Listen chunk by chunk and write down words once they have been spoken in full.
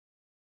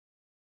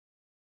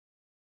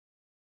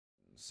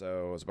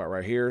So it's about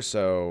right here.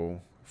 So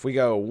if we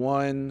go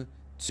 1,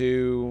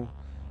 2,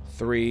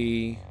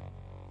 3,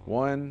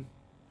 1,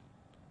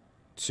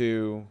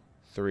 2,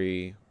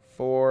 3,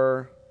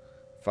 4,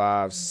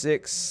 5,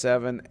 6,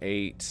 7,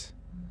 8,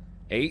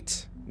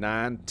 8,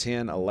 9,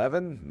 10,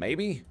 11,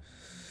 maybe.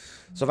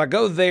 So if I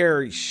go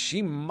there,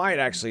 she might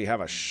actually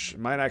have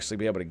might actually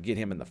be able to get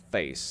him in the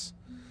face.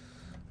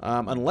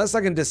 Unless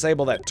I can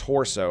disable that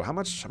torso. How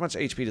much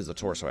HP does the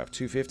torso have?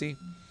 250?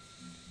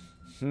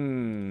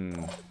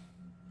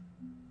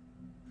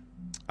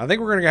 I think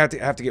we're gonna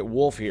have to get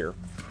Wolf here.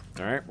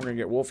 All right, we're gonna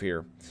get Wolf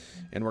here,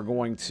 and we're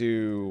going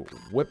to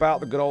whip out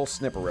the good old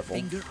snipper rifle.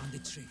 Finger on the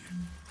trigger.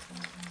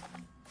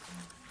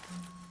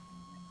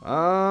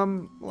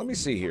 Let me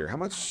see here. How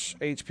much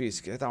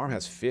HP? That arm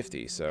has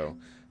 50. So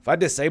if I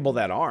disable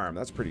that arm,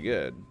 that's pretty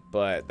good.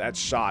 But that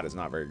shot is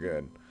not very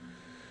good.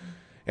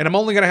 And I'm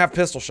only gonna have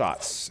pistol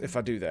shots if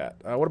I do that.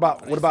 What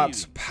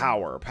about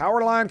power?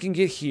 Power line can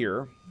get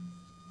here,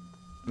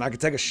 and I can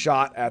take a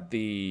shot at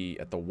the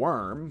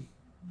worm.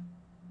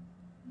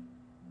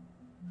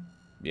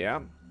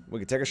 Yeah, we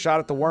can take a shot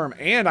at the worm,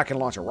 and I can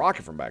launch a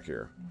rocket from back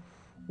here.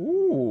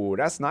 Ooh,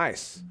 that's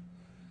nice.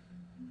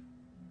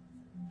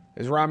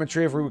 Is rhyming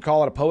tree if we would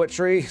call it a poet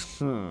tree? It's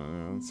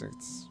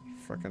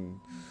fucking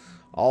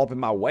all up in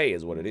my way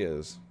is what it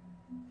is.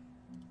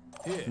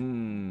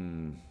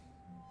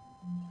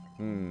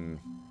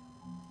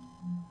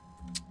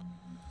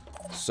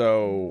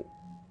 So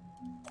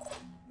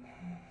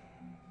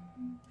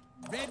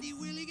Ready,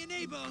 willing, and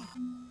able.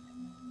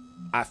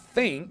 I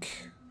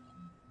think.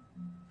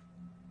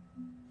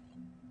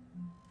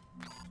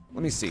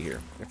 Let me see here.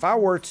 If I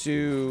were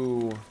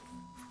to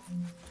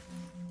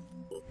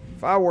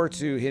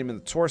hit him in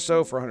the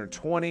torso for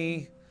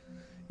 120,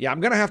 yeah, I'm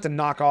gonna have to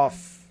knock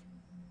off.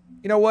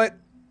 You know what?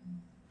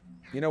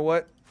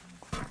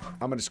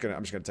 I'm just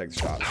gonna take the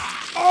shot.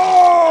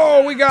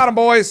 Oh, we got him,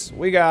 boys.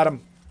 We got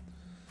him.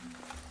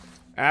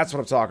 That's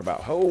what I'm talking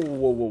about. Oh,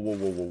 whoa.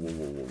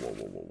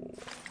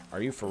 Are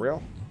you for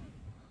real?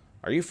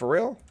 Are you for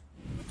real?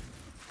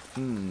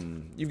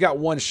 You've got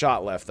one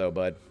shot left though,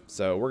 bud.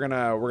 So we're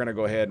gonna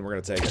go ahead and we're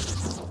gonna take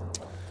it.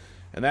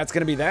 And that's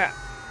gonna be that.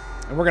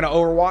 And we're gonna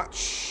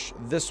overwatch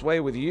this way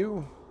with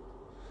you.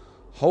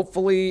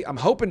 Hopefully, I'm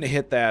hoping to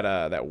hit that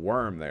that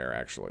worm there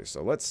actually.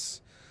 So let's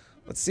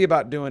see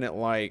about doing it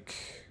like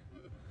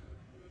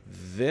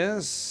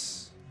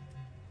this.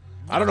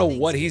 I don't know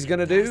what he's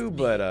gonna do,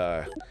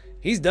 but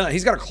he's done.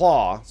 He's got a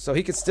claw, so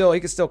he could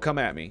still come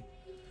at me.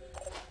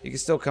 He can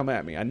still come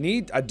at me. I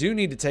do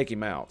need to take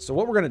him out. So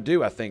what we're gonna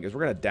do, I think, is we're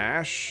gonna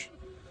dash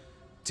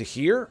to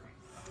here.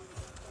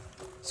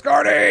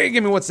 Scardy,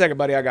 give me 1 second,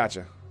 buddy. I got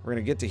you. We're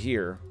gonna get to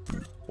here.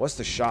 What's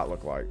the shot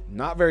look like?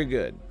 Not very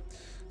good.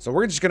 So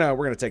we're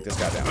gonna take this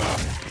guy down.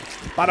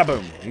 Bada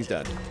boom, he's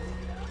done.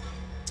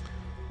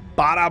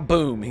 Bada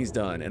boom, he's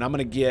done. And I'm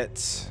gonna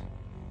get.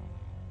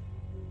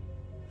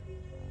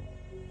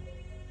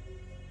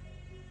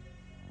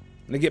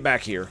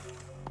 Back here.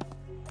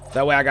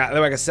 That way I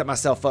can set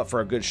myself up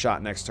for a good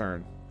shot next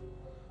turn.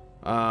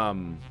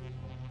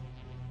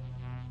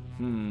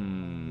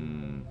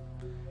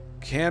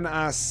 Can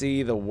I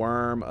see the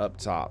worm up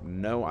top?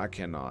 No, I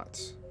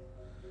cannot.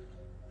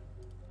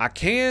 I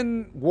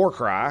can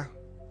Warcry.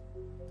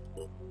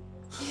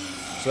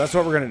 So that's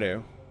what we're gonna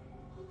do.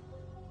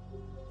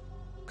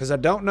 Because I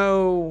don't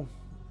know.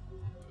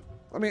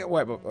 Let me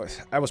wait.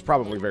 That was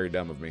probably very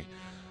dumb of me.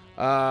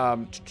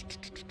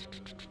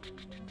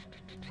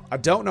 I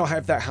don't know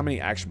how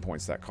many action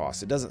points that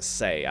costs. It doesn't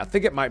say. I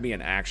think it might be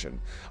an action.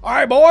 All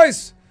right,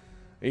 boys.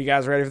 Are you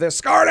guys ready for this?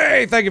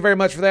 Scardy, thank you very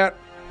much for that.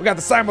 We got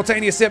the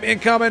simultaneous sip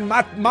incoming.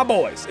 My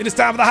boys, it is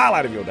time for the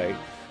highlight of your day.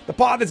 The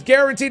pod that's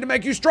guaranteed to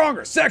make you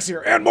stronger,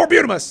 sexier, and more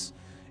beautimous.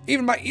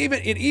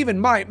 It even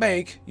might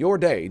make your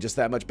day just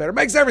that much better.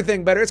 Makes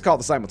everything better. It's called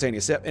the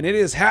simultaneous sip, and it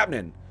is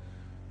happening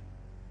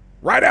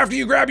right after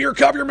you grab your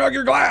cup, your mug,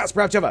 your glass.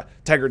 Perhaps you have a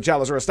tankard,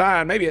 chalice, or a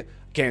stein. Maybe a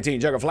canteen,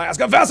 jug, a flask,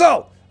 a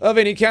vessel of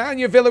any kind.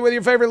 You fill it with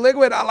your favorite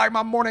liquid. I like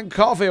my morning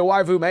coffee a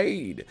waifu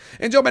made.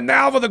 Enjoy me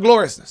now for the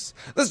gloriousness,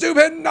 the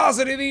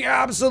stupendousity, the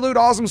absolute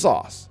awesome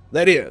sauce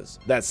that is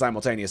that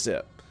simultaneous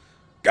sip.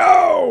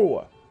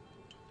 Go!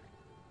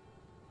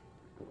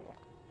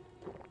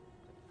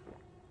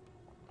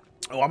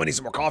 Oh, I'm gonna need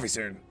some more coffee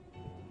soon.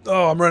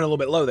 Oh, I'm running a little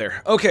bit low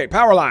there. Okay,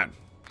 power line.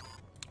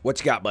 What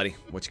you got, buddy?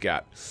 What you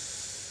got?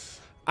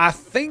 I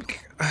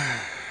think,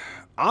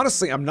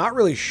 honestly, I'm not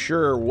really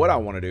sure what I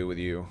want to do with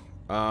you.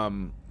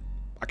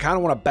 I kind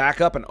of want to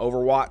back up and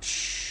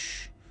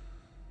overwatch.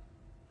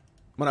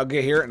 I'm gonna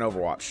get here and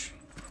overwatch.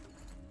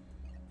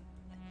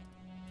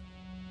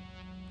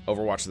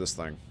 Overwatch this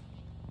thing.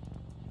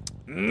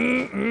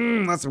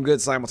 That's some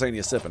good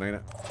simultaneous sipping, ain't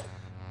it?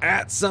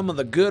 At some of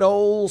the good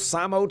old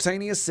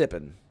simultaneous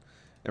sipping.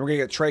 And we're gonna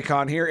get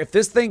Traycon here. If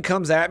this thing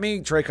comes at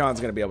me,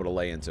 Traycon's gonna be able to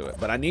lay into it.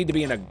 But I need to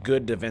be in a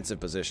good defensive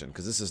position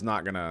because this is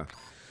not gonna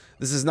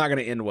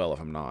end well if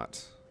I'm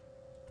not.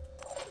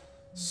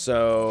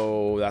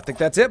 So I think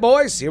that's it,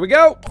 boys. Here we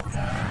go.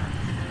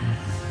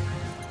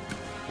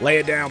 Lay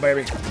it down,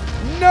 baby.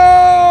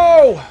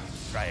 No!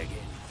 Try again.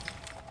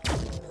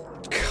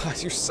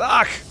 God, you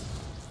suck.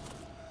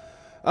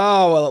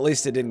 Oh, well, at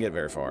least it didn't get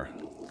very far.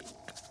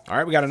 All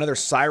right, we got another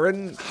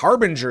Siren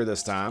Harbinger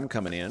this time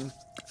coming in.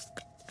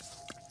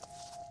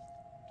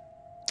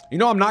 You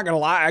know, I'm not going to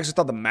lie. I actually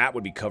thought the map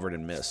would be covered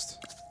in mist.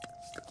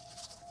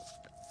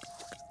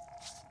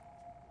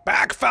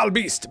 Back, foul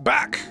beast,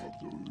 back.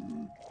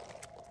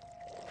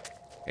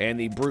 And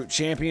the brute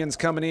champion's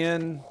coming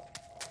in.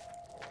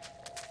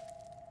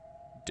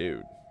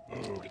 Dude.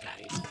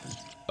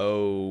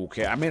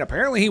 Okay, I mean,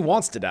 apparently he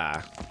wants to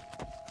die.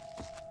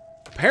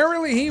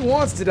 Apparently he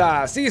wants to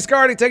die. See you,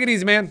 Scardy. Take it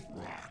easy, man.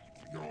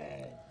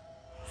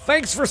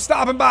 Thanks for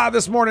stopping by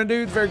this morning,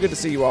 dudes. Very good to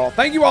see you all.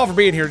 Thank you all for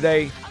being here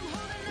today.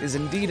 It is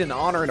indeed an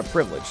honor and a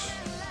privilege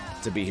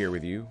to be here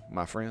with you,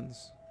 my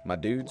friends, my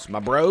dudes, my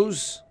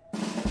bros.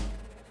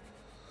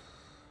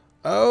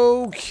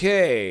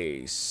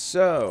 Okay,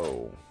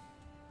 so...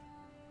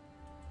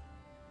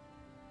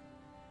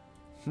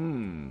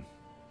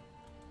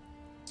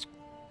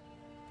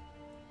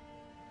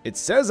 It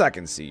says I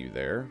can see you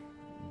there.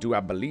 Do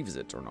I believe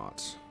it or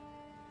not?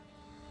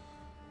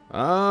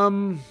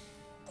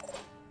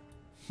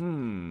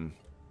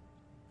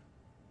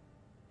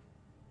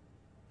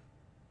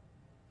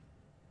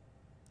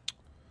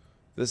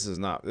 This is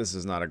not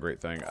a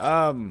great thing.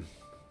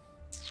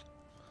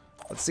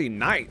 Let's see,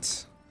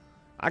 night.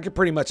 I could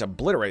pretty much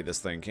obliterate this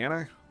thing, can't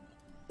I?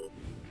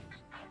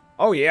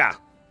 Oh yeah.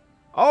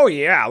 Oh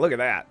yeah, look at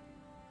that.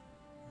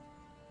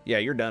 Yeah,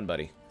 you're done,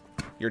 buddy.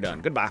 You're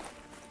done. Goodbye.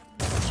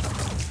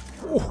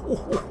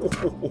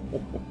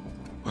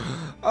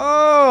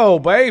 Oh,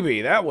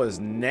 baby, that was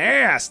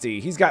nasty.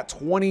 He's got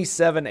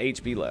 27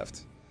 HP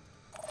left.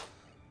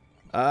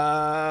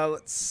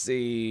 Let's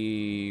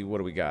see. What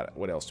do we got?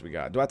 What else do we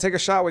got? Do I take a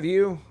shot with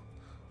you?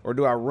 Or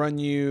do I run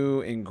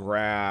you and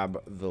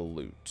grab the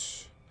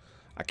loot?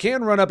 I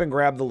can run up and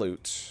grab the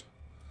loot.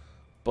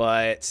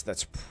 But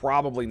that's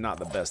probably not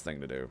the best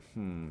thing to do.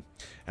 And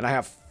I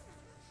have...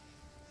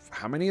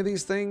 How many of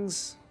these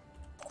things?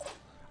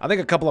 I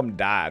think a couple of them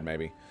died,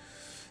 maybe.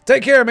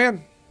 Take care,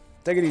 man.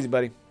 Take it easy,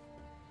 buddy.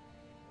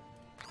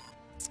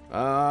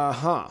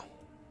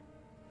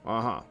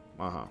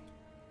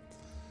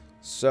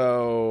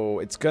 So,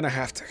 it's gonna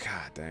have to...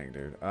 God dang,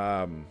 dude.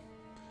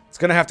 It's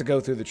gonna have to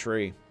go through the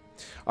tree.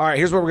 Alright,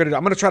 here's what we're gonna do.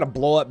 I'm gonna try to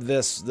blow up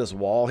this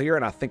wall here,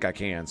 and I think I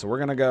can. So we're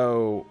gonna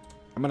go...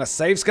 I'm gonna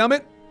save scum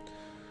it.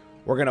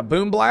 We're gonna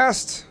boom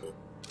blast.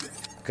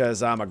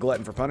 Because I'm a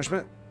glutton for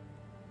punishment.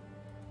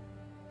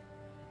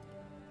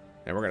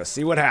 And we're gonna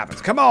see what happens.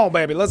 Come on,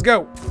 baby. Let's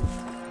go.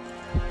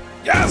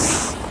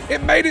 Yes!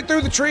 It made it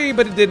through the tree,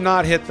 but it did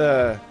not hit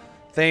the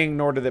thing,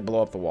 nor did it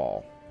blow up the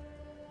wall.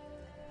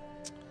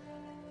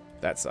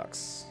 That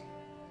sucks.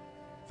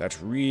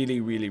 That's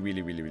really, really,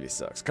 really, really, really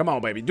sucks. Come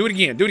on, baby. Do it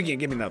again. Do it again.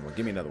 Give me another one.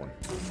 Give me another one.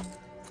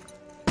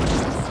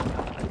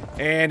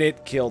 And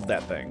it killed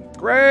that thing.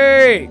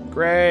 Great.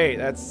 Great.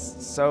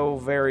 That's so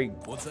very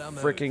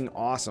freaking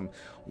awesome.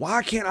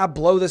 Why can't I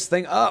blow this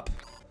thing up?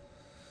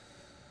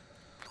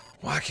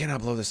 Why can't I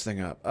blow this thing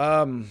up?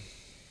 I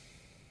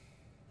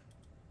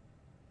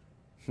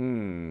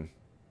mean,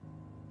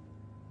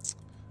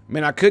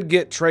 I could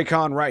get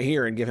Traycon right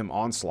here and give him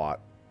Onslaught.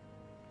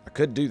 I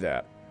could do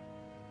that.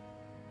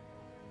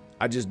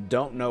 I just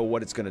don't know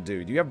what it's going to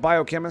do. Do you have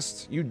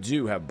Biochemist? You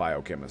do have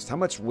Biochemist. How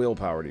much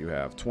willpower do you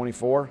have?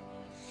 24?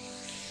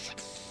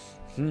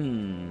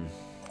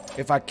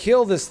 If I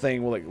kill this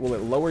thing, will it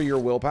lower your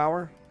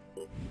willpower?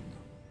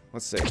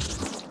 Let's see.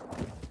 Does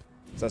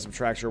that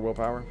subtract your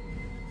willpower?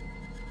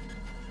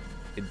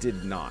 It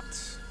did not.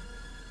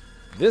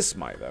 This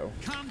might, though.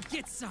 Come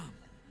get some.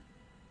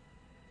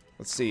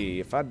 Let's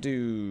see. If I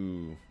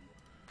do...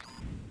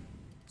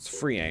 It's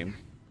free aim.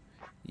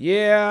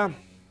 Yeah.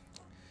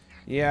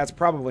 Yeah, it's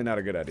probably not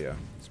a good idea.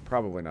 It's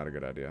probably not a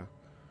good idea.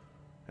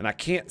 And I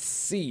can't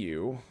see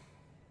you.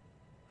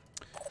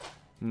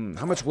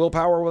 How much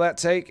willpower will that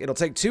take? It'll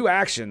take 2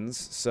 actions,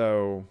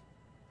 so...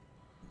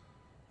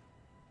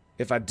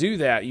 If I do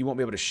that, you won't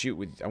be able to shoot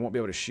with... I won't be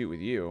able to shoot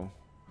with you.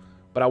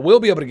 But I will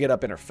be able to get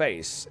up in her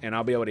face, and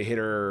I'll be able to hit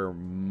her...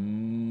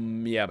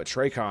 yeah, but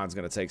Traycon's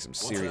going to take some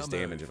serious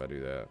damage if I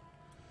do that.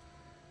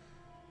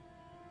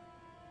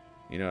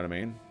 You know what I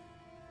mean?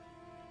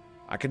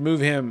 I could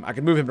move him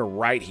to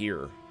right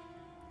here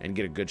and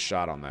get a good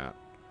shot on that.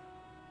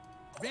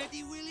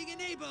 Ready, willing,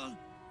 and able.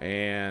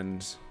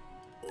 And...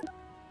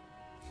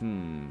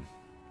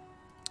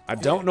 I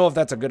don't know if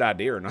that's a good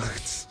idea or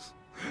not.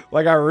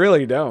 Like, I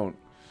really don't.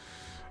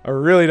 I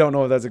really don't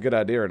know if that's a good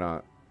idea or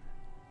not.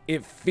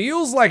 It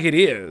feels like it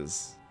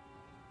is.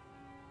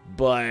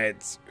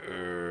 But...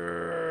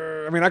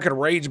 I mean, I could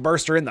Rage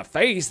Burst her in the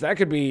face. That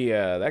could be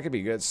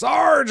good.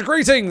 Sarge,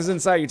 greetings and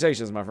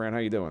salutations, my friend.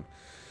 How you doing?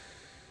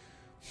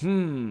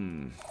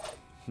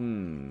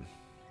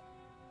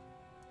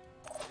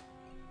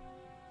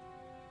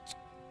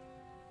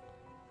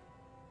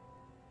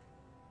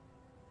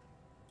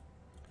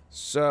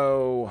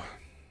 So,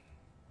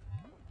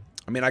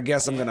 I mean, I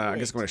guess I'm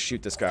gonna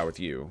shoot this guy with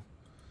you.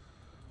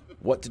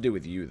 What to do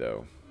with you,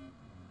 though?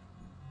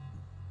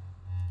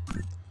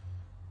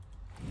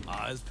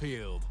 Eyes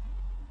peeled.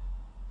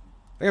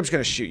 think I'm just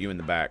going to shoot you in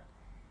the back.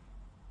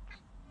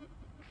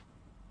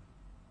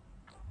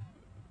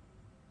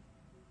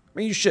 I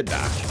mean, you should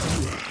die.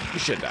 You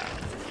should die.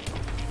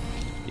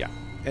 Yeah.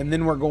 And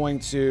then we're going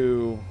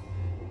to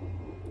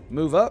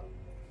move up.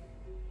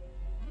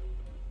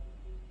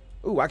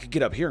 Ooh, I could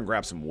get up here and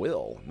grab some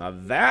will. Now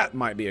that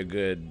might be a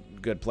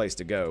good place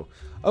to go.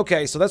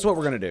 Okay, so that's what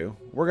we're going to do.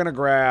 We're going to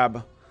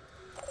grab...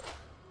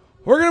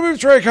 We're going to move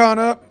Traycon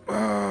up.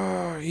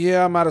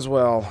 Yeah, I might as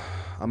well.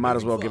 I might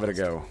as well give it a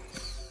go.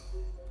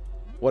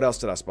 What else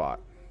did I spot?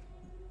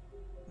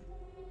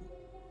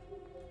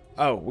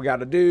 Oh, we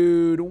got a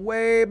dude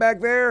way back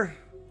there.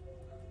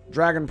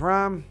 Dragon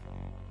Prime.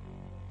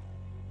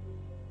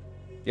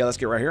 Yeah, let's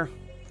get right here.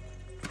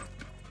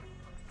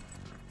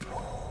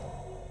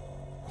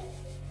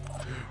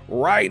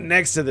 Right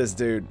next to this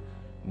dude.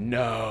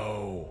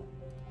 No.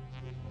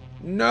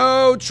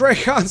 No,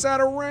 Traycon's out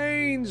of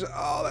range.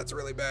 Oh, that's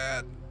really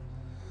bad.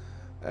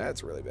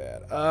 That's really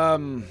bad.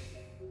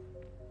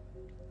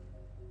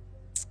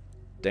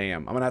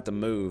 Damn, I'm gonna have to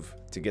move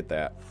to get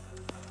that.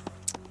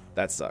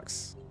 That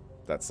sucks.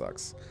 That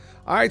sucks.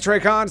 All right,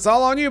 Traycon, it's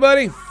all on you,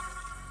 buddy.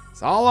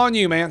 It's all on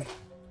you, man.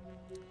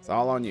 It's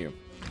all on you.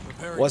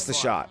 What's the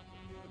shot?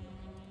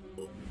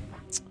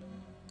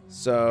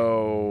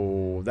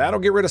 So that'll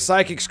get rid of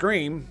Psychic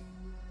Scream,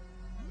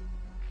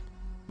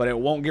 but it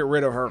won't get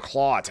rid of her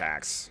claw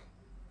attacks.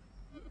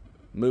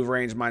 Move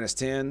range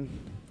 -10.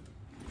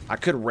 I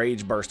could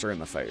Rage Burst her in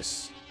the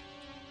face.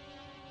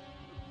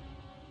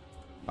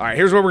 All right,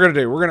 here's what we're gonna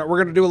do. We're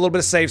gonna do a little bit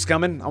of save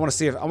scumming. I want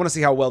to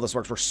see how well this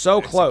works. We're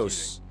so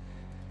close.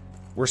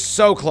 We're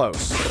so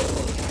close.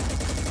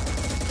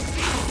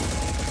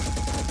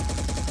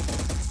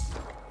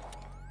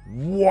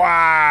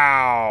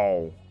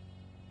 Wow.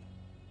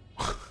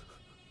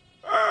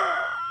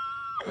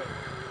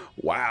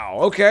 Wow.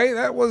 Okay,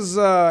 that was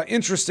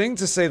interesting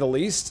to say the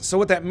least. So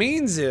what that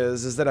means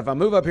is that if I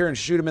move up here and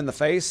shoot him in the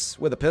face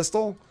with a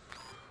pistol,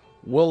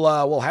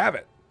 we'll have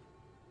it.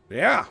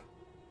 Yeah.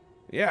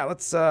 Yeah,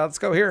 let's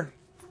go here.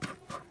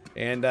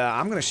 And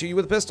I'm gonna shoot you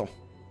with a pistol.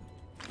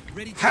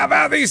 Have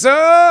at thee,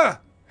 sir!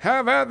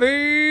 Have at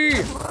thee!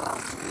 Is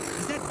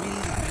that really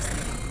the best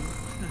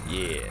thing?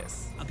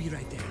 Yes. I'll be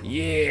right there.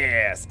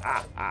 Yes.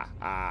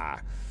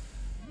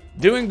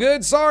 Doing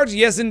good, Sarge?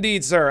 Yes,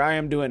 indeed, sir. I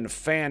am doing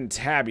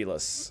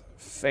fantabulous.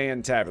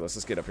 Fantabulous.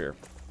 Let's get up here.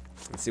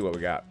 Let's see what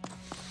we got.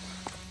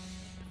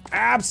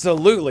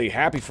 Absolutely.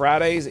 Happy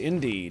Fridays,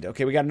 indeed.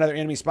 Okay, we got another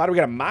enemy spotter. We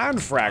got a Mind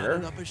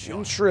Fragger.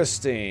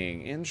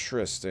 Interesting.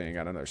 Interesting.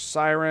 Got another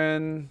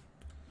Siren.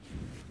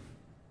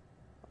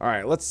 All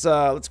right, let's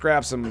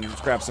grab some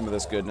of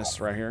this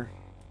goodness right here.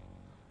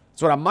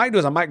 So what I might do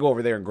is I might go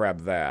over there and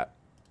grab that.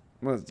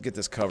 I'm gonna get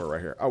this cover right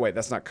here. Oh wait,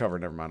 that's not cover.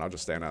 Never mind. I'll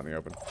just stand out in the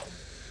open.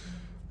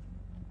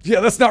 Yeah,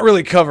 that's not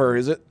really cover,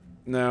 is it?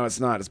 No, it's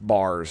not. It's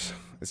bars.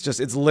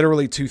 It's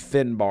literally two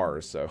thin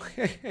bars. So,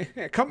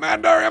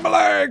 Commander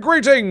Emily,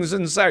 greetings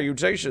and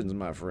salutations,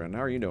 my friend.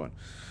 How are you doing?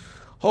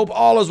 Hope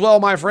all is well,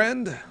 my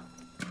friend.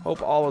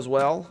 Hope all is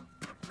well.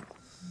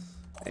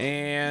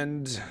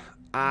 And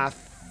I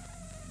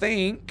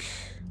think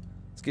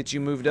let's get you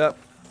moved up,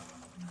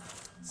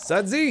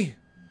 Sudsy,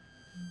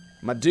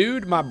 my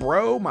dude, my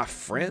bro, my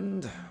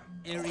friend.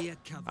 Area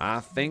covered.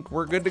 I think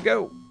we're good to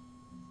go.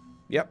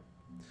 Yep.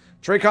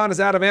 Traycon is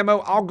out of ammo.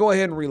 I'll go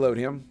ahead and reload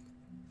him.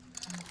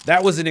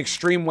 That was an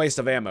extreme waste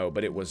of ammo,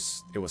 but it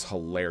was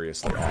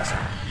hilariously awesome.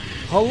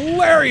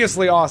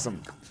 Hilariously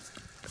awesome.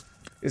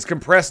 Is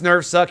compressed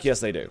nerves suck? Yes,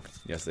 they do.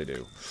 Yes, they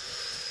do.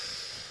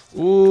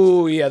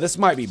 Ooh, yeah, this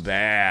might be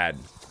bad.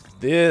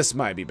 This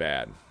might be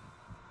bad.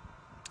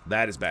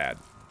 That is bad.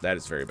 That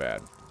is very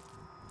bad.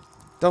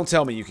 Don't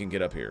tell me you can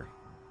get up here.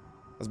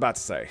 I was about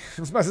to say.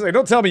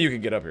 Don't tell me you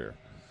can get up here.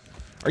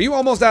 Are you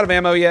almost out of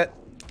ammo yet?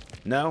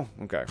 No?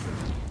 Okay.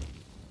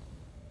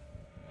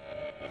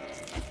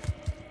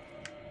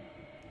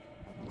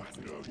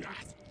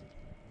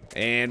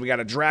 And we got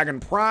a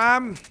Dragon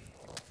Prime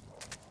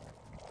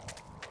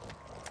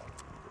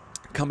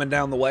coming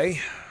down the way.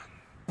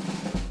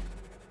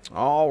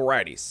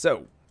 Alrighty,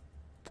 so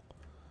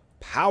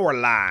power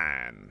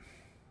line.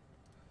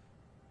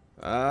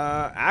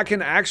 I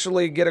can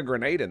actually get a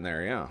grenade in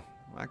there, yeah.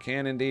 I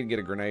can indeed get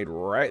a grenade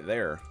right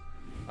there.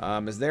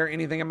 Is there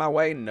anything in my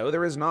way? No,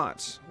 there is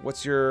not.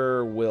 What's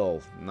your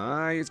will?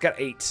 Nah, it's got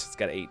 8. It's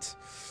got 8.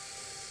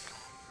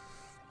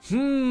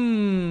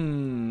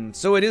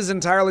 So it is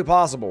entirely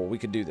possible we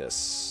could do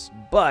this.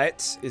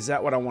 But, is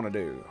that what I want to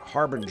do?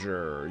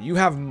 Harbinger. You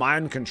have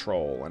mind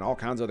control and all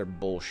kinds of other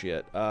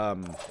bullshit.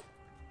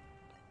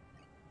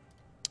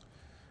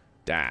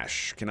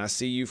 Dash. Can I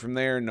see you from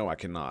there? No, I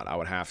cannot. I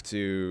would have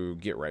to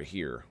get right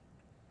here.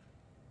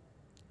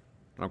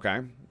 Okay.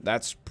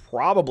 That's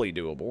probably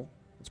doable.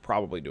 It's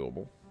probably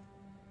doable.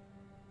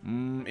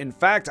 In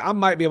fact, I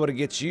might be able to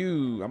get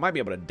you... I might be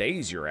able to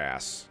daze your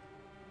ass.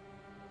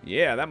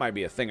 Yeah, that might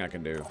be a thing I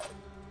can do.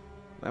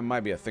 That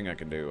might be a thing I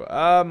can do.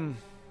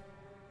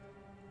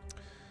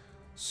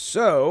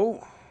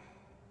 So...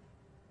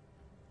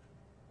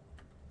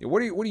 yeah,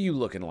 what are you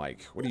looking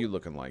like? What are you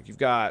looking like? You've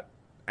got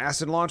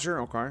acid launcher?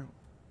 Okay.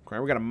 Okay,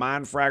 we got a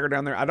mine fragger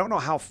down there. I don't know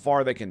how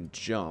far they can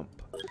jump.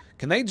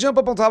 Can they jump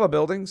up on top of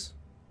buildings?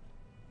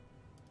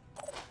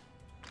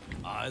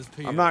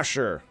 I'm not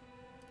sure.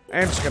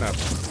 I'm just going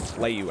to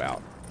lay you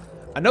out.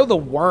 I know the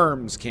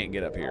worms can't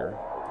get up here.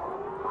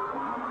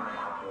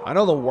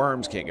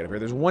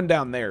 There's one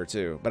down there,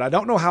 too. But I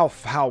don't know how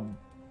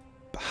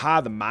high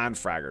the mine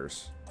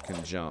fraggers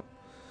can jump.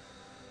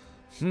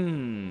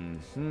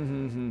 And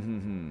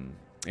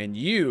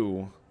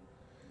you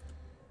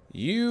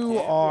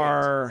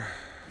are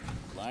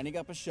lining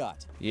up a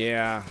shot.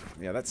 Yeah,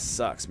 that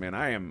sucks, man.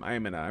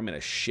 I'm in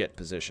a shit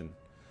position.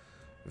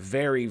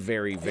 Very,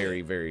 very,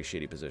 very, very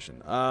shitty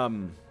position.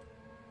 I'm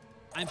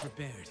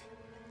prepared.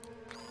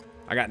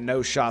 I got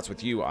no shots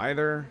with you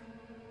either.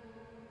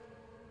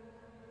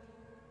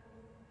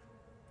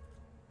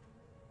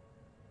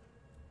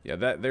 Yeah,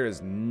 there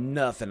is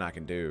nothing I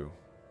can do.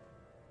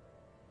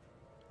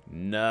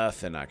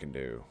 Nothing I can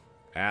do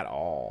at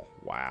all.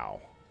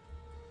 Wow.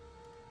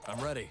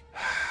 I'm ready.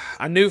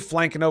 I knew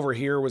flanking over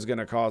here was going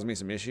to cause me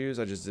some issues.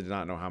 I just did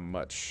not know how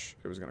much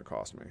it was going to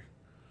cost me.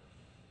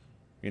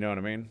 You know what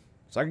I mean?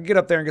 So I can get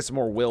up there and get some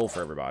more will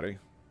for everybody.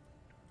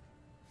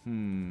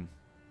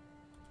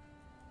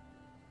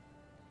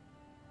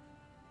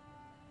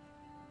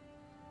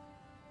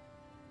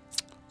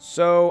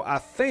 So I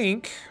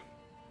think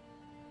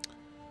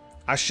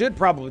I should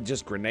probably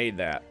just grenade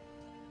that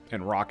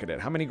and rocket it.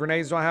 How many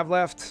grenades do I have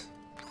left?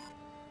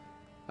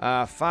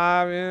 5.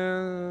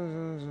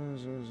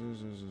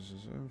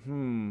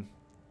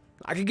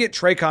 I could get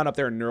Tracon up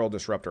there and Neural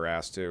Disrupt her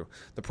ass too.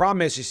 The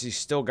problem is she's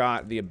still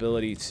got the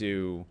ability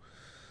to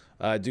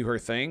do her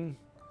thing.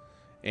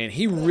 And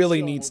he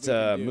really needs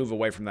to move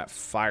away from that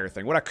fire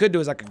thing. What I could do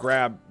is I could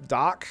grab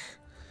Doc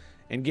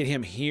and get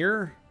him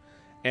here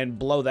and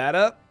blow that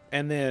up.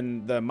 And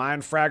then the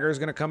mine fragger is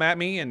going to come at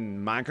me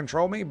and mind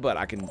control me. But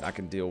I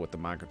can deal with the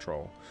mind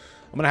control.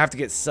 I'm going to have to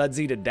get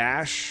Sudsy to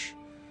dash.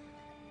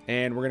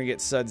 And we're going to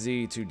get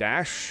Sudsy to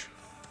dash.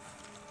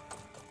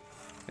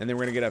 And then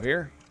we're going to get up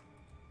here.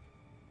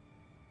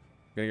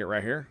 Going to get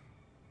right here.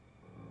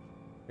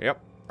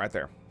 Yep, right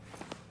there.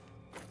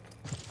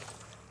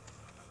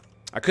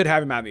 I could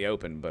have him out in the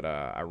open, but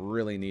I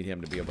really need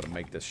him to be able to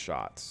make this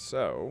shot.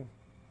 So,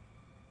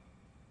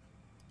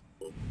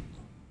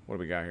 what do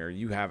we got here?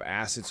 You have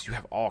acids. You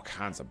have all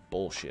kinds of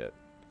bullshit.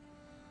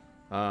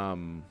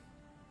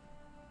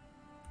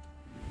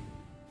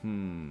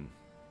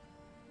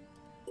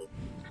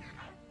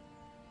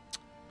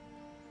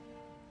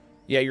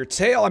 Yeah, your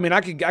tail. I mean, I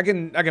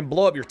can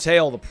blow up your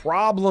tail. The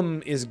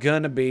problem is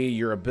gonna be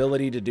your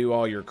ability to do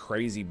all your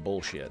crazy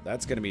bullshit.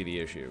 That's gonna be the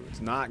issue.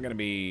 It's not gonna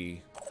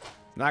be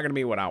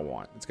what I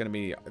want. It's gonna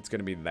be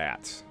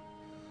that.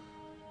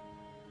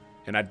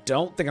 And I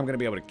don't think I'm gonna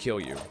be able to kill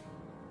you.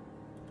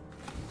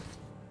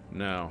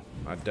 No,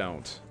 I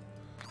don't.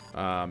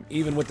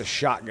 Even with the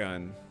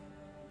shotgun.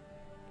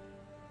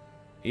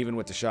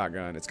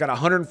 It's got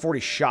 140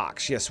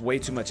 shocks. Yes, way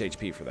too much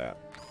HP for that.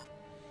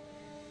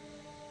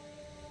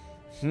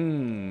 I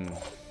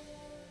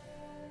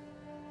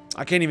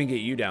can't even get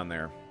you down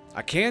there.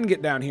 I can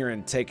get down here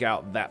and take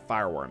out that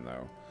fireworm,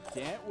 though.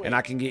 Can't wait. And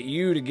I can get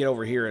you to get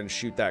over here and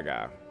shoot that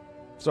guy.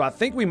 So I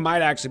think we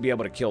might actually be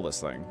able to kill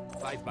this thing.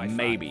 5 by 5.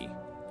 Maybe.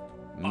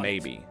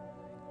 Maybe.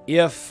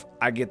 If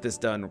I get this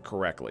done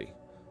correctly.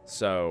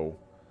 So,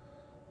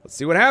 let's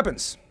see what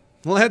happens.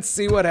 Let's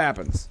see what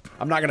happens.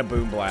 I'm not going to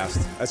boom blast.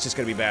 That's just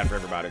going to be bad for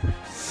everybody.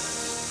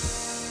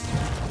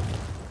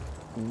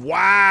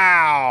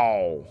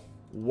 Wow.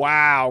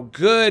 Wow.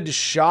 Good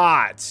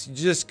shot. You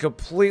just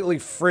completely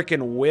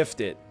freaking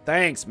whiffed it.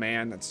 Thanks,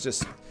 man. That's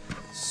just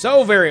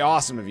so very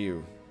awesome of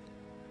you.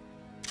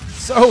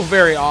 So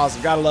very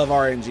awesome. Gotta love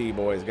RNG,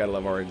 boys. Gotta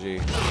love RNG.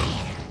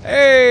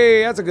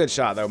 Hey, that's a good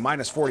shot, though.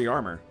 Minus 40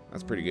 armor.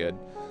 That's pretty good.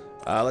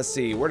 Let's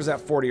see. Where does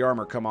that 40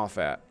 armor come off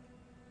at?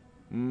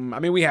 I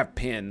mean, we have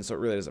pins, so it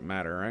really doesn't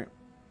matter, right?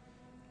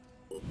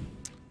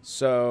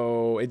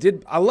 So it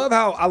did. I love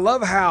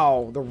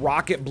how the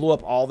rocket blew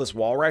up all this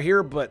wall right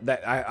here, but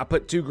that I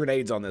put 2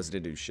 grenades on this. It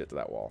didn't do shit to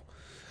that wall.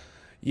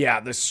 Yeah,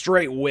 the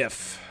straight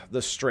whiff.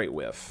 The straight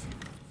whiff.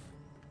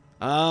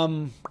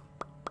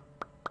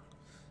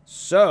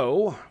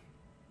 So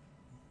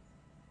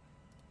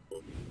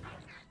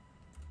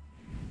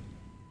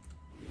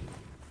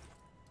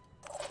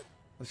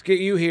let's get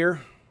you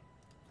here.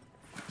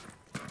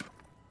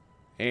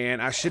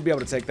 And I should be able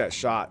to take that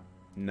shot.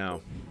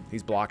 No.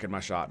 He's blocking my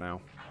shot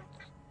now.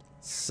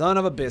 Son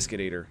of a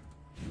biscuit eater.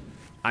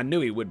 I knew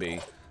he would be.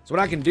 So what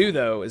I can do,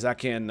 though, is I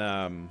can...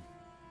 I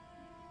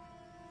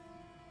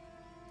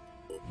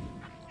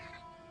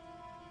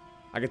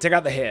can take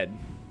out the head.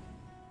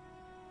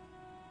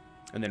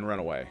 And then run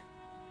away.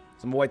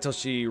 So I'm going to wait till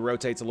she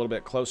rotates a little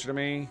bit closer to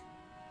me.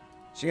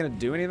 Is she going to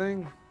do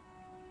anything?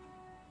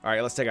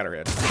 Alright, let's take out her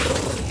head.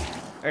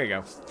 There you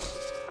go.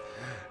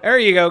 There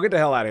you go. Get the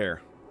hell out of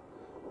here.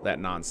 That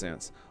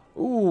nonsense.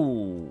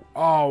 Ooh.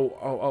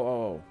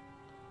 Oh,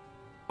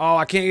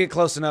 I can't get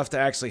close enough to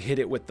actually hit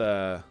it with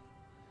the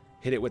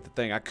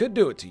thing. I could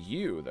do it to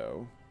you,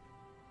 though.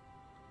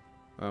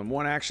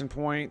 1 action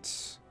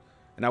point.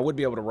 And I would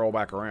be able to roll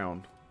back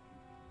around.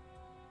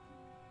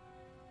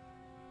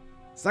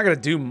 It's not going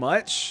to do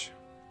much.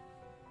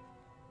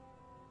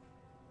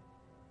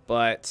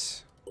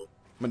 But I'm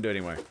going to do it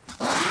anyway.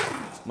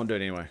 I'm going to do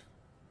it anyway.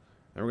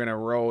 And we're going to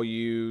roll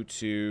you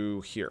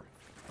to here.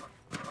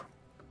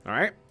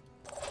 Alright.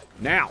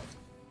 Now.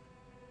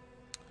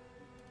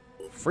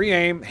 Free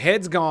aim.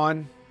 Head's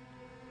gone.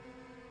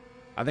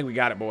 I think we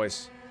got it,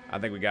 boys. I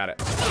think we got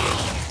it.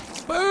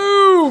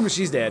 Boom!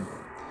 She's dead.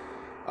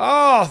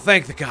 Oh,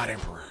 thank the God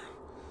Emperor.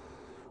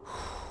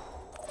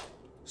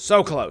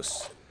 So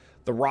close.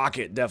 The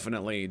rocket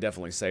definitely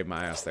saved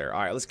my ass there.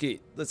 Alright, let's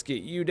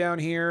get you down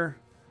here.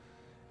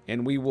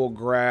 And we will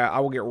grab... I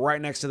will get right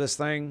next to this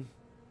thing.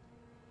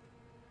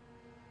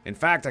 In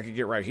fact, I could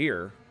get right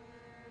here.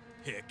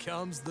 Here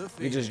comes the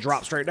You just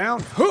drop straight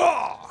down.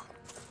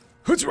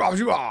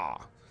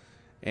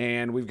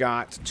 And we've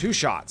got 2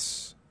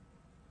 shots.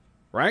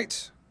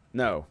 Right?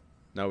 No.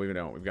 No, we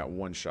don't. We've got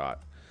 1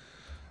 shot.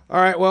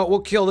 Alright, well,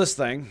 we'll kill this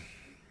thing.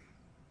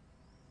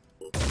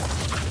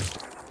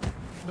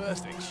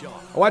 Perfect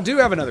shot. Oh, I do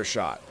have another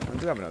shot.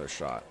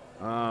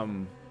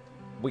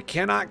 We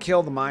cannot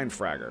kill the Mind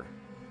Fragger.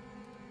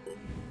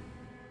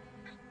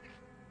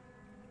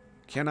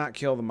 Cannot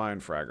kill the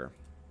Mind Fragger.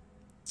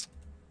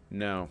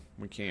 No,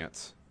 we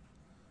can't.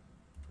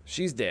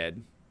 She's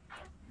dead.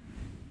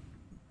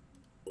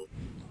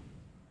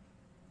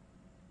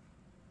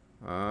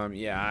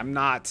 Yeah, I'm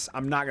not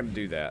gonna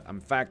do that. In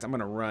fact, I'm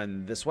gonna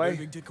run this way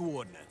Moving to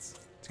coordinates.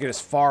 to get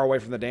as far away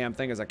from the damn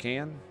thing as I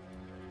can.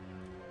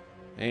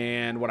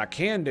 And what I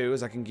can do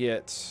is I can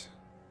get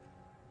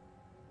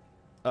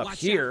up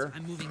Watch here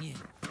out, I'm moving in.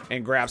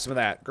 and grab some of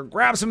that.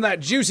 Grab some of that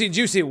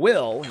juicy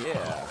will.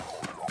 Yeah.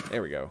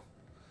 There we go.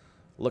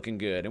 Looking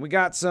good. And we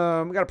got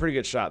a pretty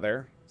good shot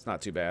there. It's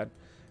not too bad.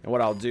 And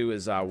what I'll do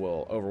is I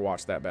will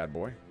overwatch that bad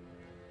boy.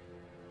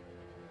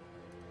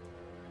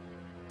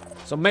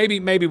 So maybe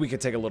we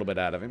could take a little bit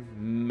out of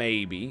him.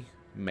 Maybe.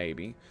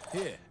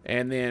 Here.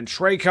 And then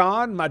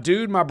Traycon, my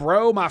dude, my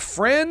bro, my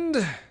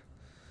friend.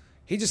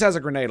 He just has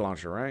a grenade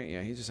launcher, right?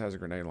 Yeah, he just has a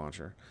grenade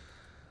launcher.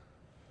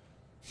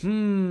 I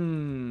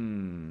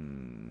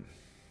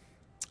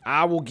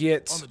will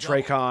get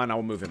Traycon. I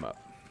will move him up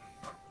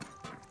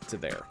to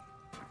there.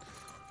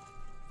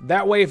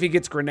 That way, if he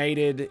gets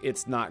grenaded,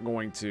 it's not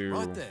going to...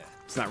 Right there.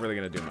 It's not really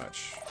going to do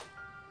much.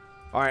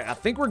 All right, I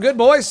think we're good,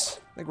 boys.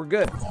 I think we're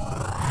good.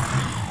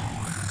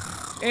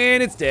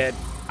 And it's dead.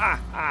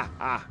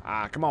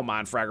 Come on,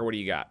 Mind Fragger. What do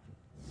you got?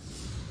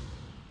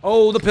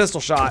 Oh, the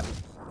pistol shot.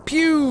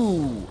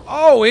 Pew!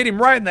 Oh, hit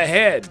him right in the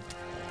head.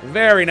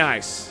 Very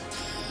nice.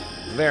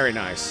 Very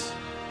nice.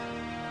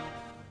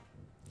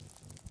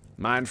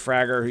 Mind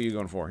Fragger, who are you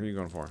going for? Who are you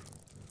going for?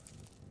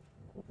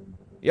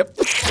 Yep.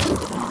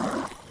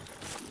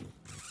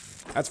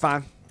 That's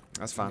fine.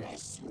 That's fine.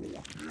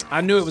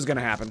 I knew it was going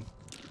to happen.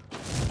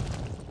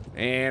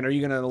 And are you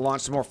going to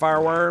launch some more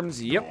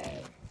fireworms? Yep.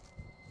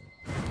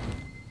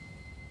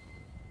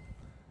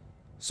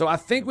 So I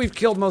think we've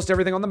killed most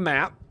everything on the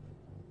map.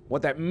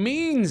 What that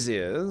means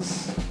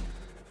is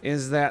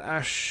that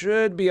I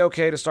should be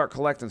okay to start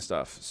collecting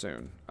stuff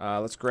soon.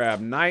 Let's grab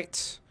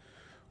Knight.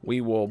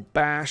 We will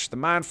bash the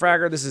Mind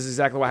Fragger. This is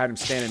exactly why I had him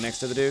standing next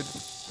to the dude.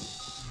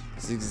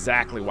 This is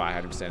exactly why I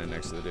had him standing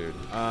next to the dude.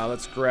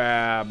 Let's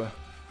grab...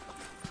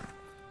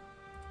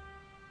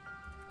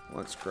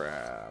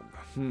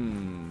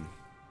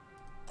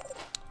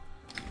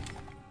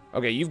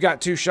 Okay, you've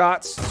got 2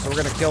 shots, so we're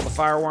going to kill the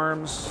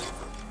fireworms.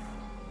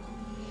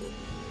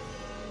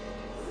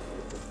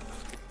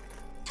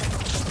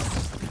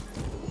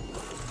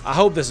 I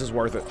hope this is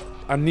worth it.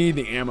 I need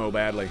the ammo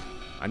badly.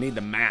 I need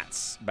the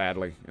mats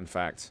badly, in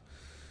fact.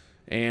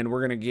 And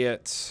we're going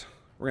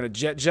to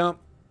jet jump.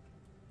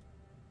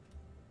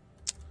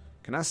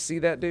 Can I see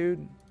that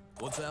dude?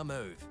 What's our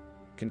move?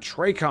 Can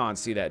Traycon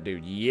see that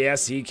dude?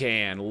 Yes, he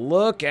can.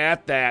 Look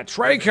at that.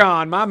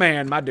 Traycon, my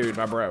man, my dude,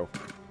 my bro.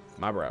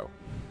 My bro.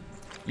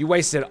 You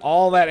wasted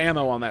all that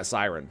ammo on that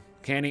siren.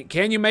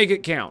 Can you make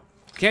it count?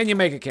 Can you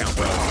make it count,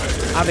 bro?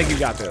 I think you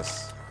got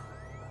this.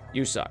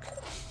 You suck.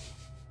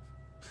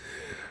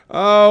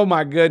 Oh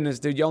my goodness,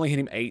 dude. You only hit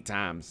him 8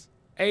 times.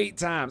 8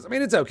 times. I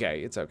mean, it's okay.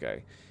 It's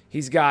okay.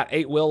 He's got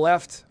 8 will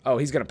left. Oh,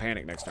 he's going to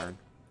panic next turn.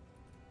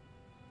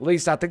 At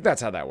least I think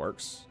that's how that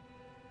works.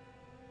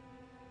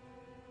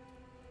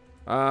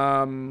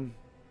 I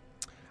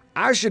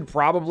should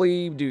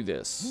probably do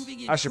this.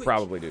 I should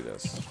probably do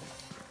this.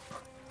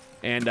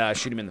 And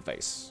shoot him in the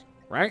face.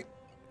 Right?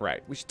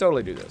 Right. We should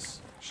totally do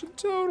this. Should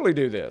totally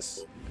do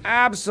this.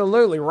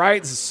 Absolutely. Right?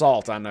 It's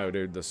salt. I know,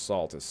 dude. The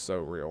salt is so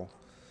real.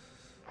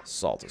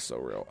 Salt is so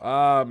real.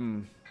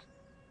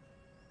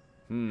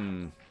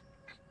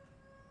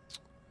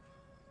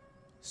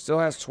 Still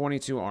has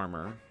 22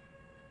 armor.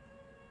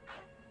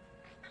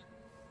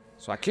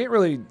 So I can't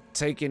really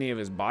take any of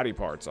his body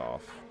parts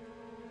off.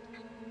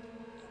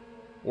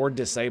 Or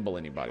disable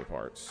any body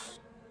parts.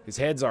 His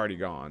head's already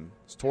gone.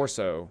 His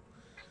torso.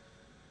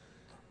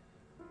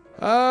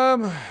 I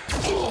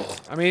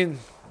mean,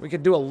 we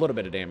could do a little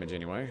bit of damage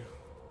anyway.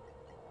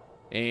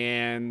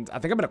 And I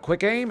think I'm going to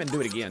quick aim and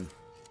do it again.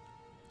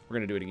 We're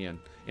going to do it again.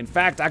 In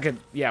fact, I could...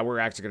 Yeah, we're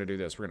actually going to do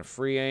this. We're going to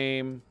free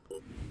aim.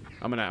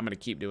 I'm gonna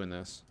keep doing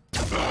this.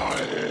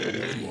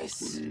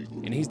 Nice.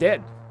 And he's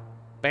dead.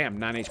 Bam,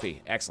 9 HP.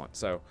 Excellent.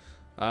 So,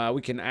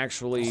 we can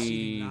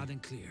actually...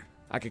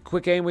 I could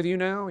quick aim with you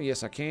now.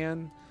 Yes, I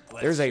can.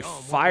 There's a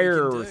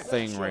fire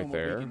thing right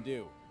there.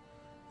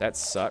 That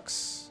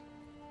sucks.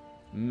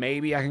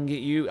 Maybe I can get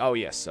you. Oh,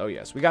 yes. Oh,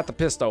 yes. We got the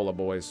pistola,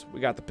 boys. We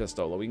got the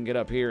pistola. We can get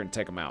up here and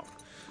take them out.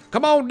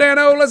 Come on,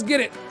 Dano. Let's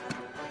get it.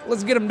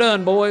 Let's get them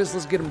done, boys.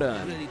 Let's get them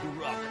done.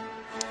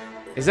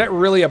 Is that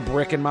really a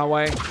brick in my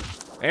way?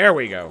 There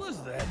we go.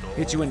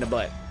 Hit you in the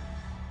butt.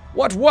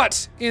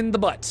 What in the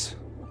butt?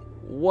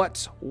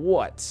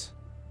 What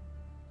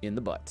in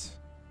the butt?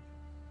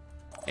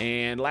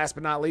 And last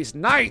but not least,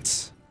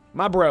 Knight,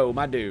 my bro,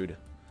 my dude,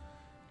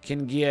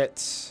 can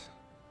get...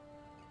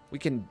 We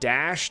can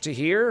dash to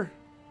here.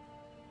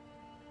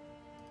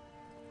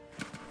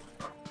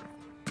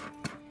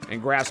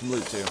 And grab some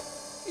loot, too.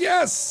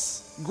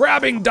 Yes!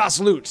 Grabbing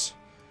das Loot.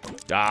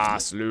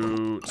 Das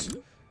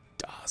Loot.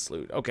 Das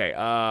Loot. Okay,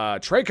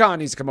 Traycon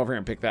needs to come over here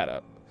and pick that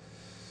up.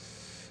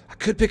 I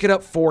could pick it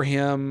up for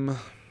him. I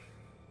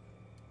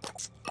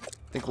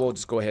think we'll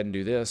just go ahead and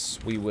do this.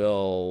 We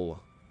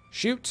will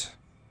shoot.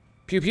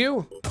 Pew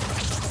pew.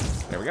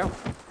 There we go.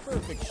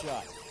 Perfect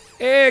shot.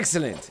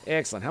 Excellent.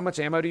 Excellent. How much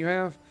ammo do you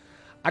have?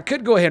 I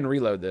could go ahead and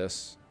reload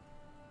this.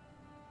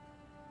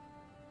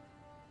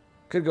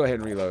 Could go ahead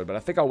and reload, but I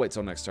think I'll wait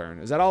till next turn.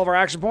 Is that all of our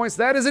action points?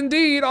 That is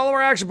indeed all of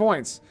our action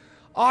points.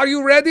 Are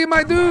you ready,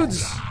 my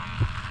dudes?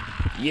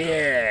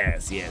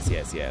 Yes, yes,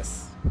 yes,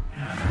 yes.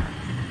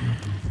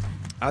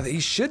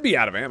 He should be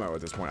out of ammo at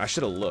this point. I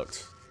should have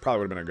looked. Probably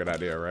would have been a good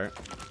idea, right?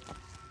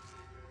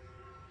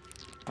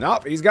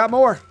 Nope, he's got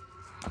more.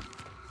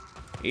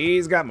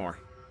 He's got more.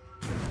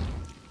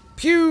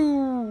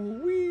 Pew!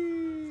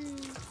 Whee!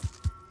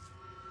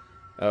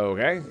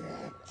 Okay.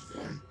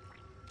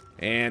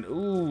 And,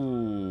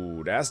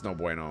 ooh, that's no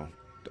bueno.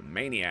 The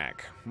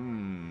Maniac.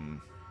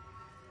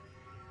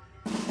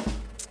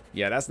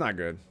 Yeah, that's not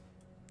good.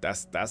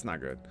 That's not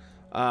good.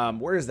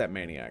 Where is that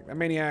Maniac? That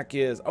Maniac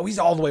is... Oh, he's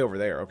all the way over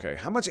there. Okay.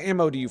 How much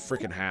ammo do you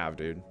freaking have,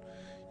 dude?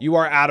 You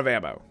are out of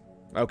ammo.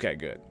 Okay,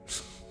 good.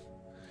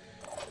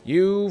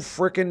 You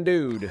freaking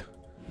dude.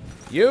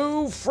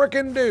 You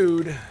freaking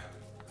dude.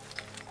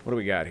 What do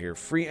we got here?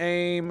 Free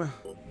aim.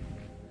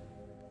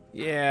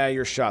 Yeah,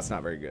 your shot's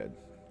not very good.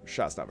 Your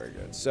shot's not very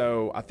good.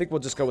 So, I think we'll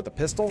just go with the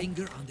pistol.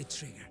 Finger on the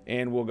trigger.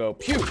 And we'll go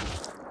pew.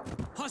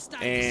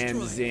 Hostile And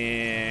destroyed.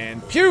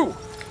 then pew.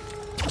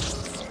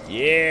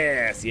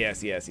 Yes,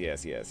 yes, yes,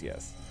 yes, yes,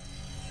 yes.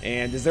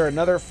 And is there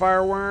another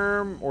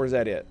fireworm, or is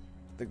that it?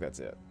 I think that's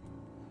it.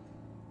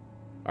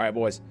 All right,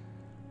 boys.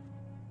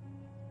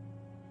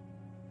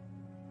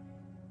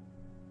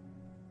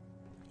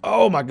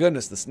 Oh my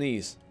goodness, the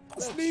sneeze.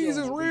 The sneeze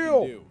is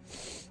real.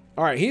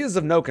 All right, he is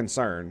of no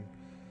concern.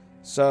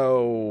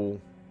 So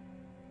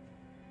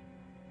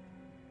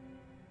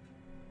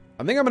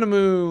I think I'm gonna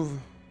move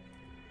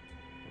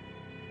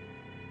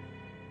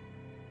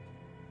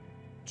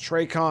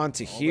Traycon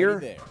to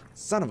here.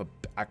 Son of a...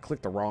 I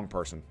clicked the wrong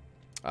person.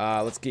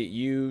 Let's get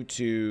you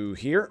to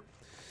here.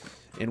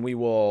 And we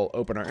will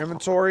open our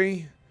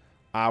inventory.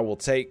 I will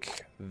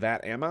take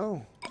that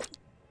ammo.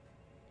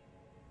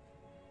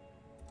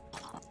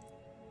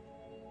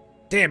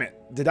 Damn it.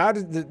 Did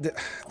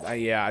I...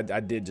 yeah, I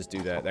did just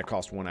do that. That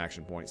cost 1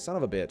 action point. Son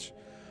of a bitch.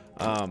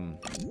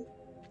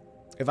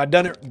 If I'd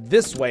done it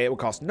this way, it would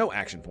cost no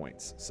action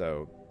points.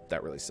 So,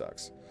 that really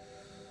sucks.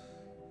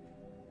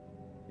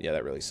 Yeah,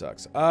 that really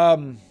sucks.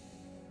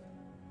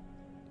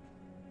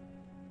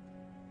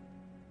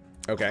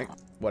 Okay,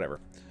 whatever.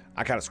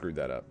 I kind of screwed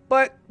that up,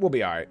 but we'll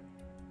be all right.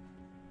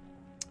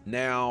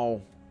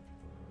 Now,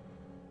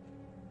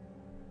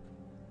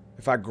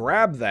 if I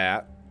grab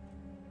that,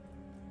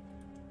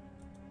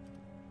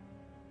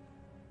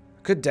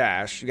 I could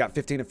dash. You got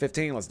 15 and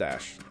 15. Let's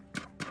dash.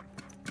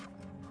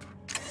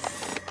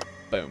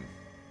 Boom.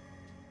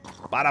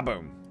 Bada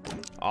boom.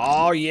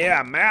 Oh,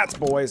 yeah, mats,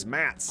 boys,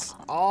 mats.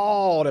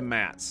 All the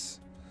mats.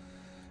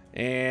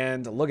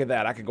 And look at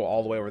that. I could go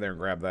all the way over there and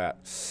grab that.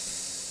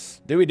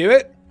 Do we do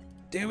it?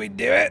 Do we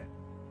do it?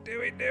 Do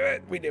we do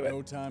it? We do it.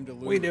 No time to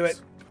lose. We do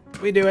it.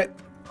 We do it.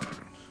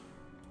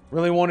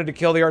 Really wanted to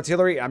kill the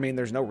artillery? I mean,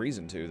 there's no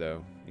reason to,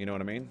 though. You know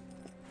what I mean?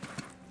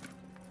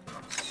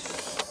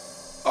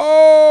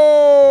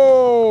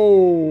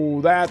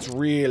 Oh, that's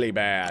really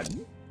bad.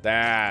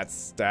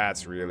 That's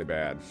really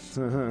bad.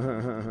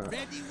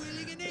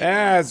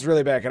 That's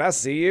really bad. Can I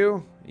see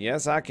you?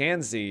 Yes, I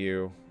can see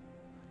you.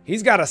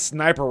 He's got a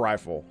sniper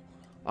rifle.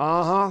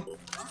 Uh-huh.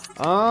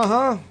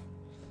 Uh-huh.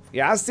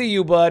 Yeah, I see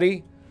you,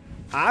 buddy.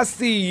 I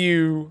see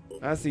you.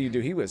 I see you,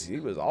 dude. He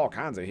was all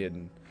kinds of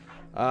hidden.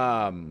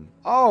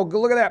 Oh,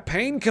 look at that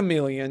pain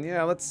chameleon.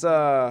 Yeah, let's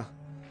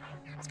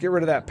get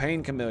rid of that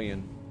pain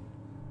chameleon.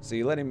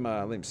 See, let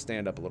him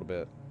stand up a little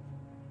bit.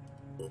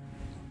 Boom.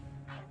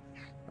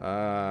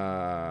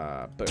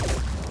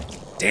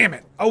 Damn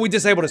it. Oh, we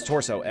disabled his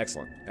torso.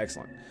 Excellent.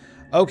 Excellent.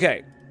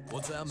 Okay.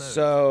 What's our move?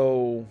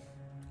 So,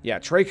 yeah,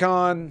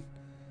 Trachon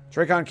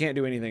can't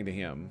do anything to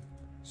him.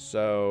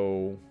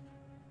 So,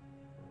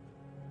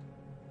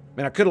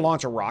 man, I could have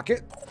launched a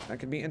rocket. That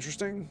could be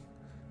interesting.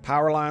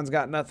 Power line's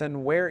got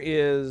nothing. Where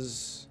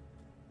is...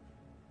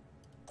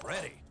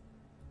 Ready.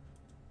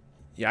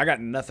 Yeah, I got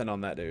nothing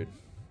on that dude.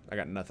 I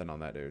got nothing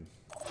on that dude.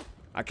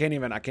 I can't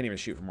even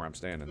shoot from where I'm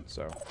standing,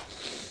 so.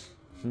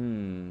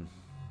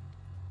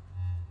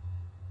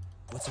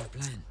 What's our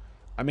plan?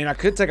 I mean, I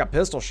could take a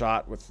pistol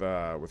shot with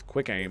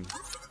quick aim.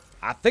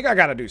 I think I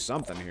got to do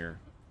something here.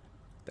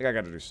 I think I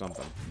got to do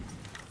something.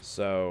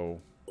 So.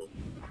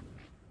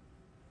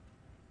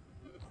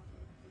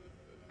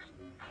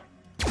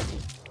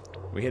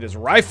 We hit his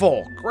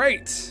rifle.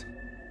 Great.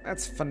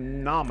 That's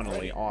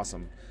phenomenally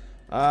awesome.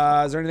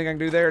 Is there anything I can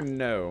do there?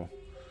 No.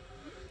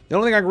 The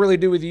only thing I can really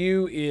do with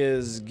you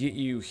is get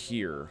you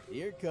here.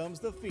 Here comes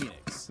the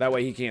Phoenix. That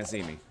way he can't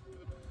see me.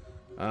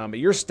 But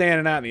you're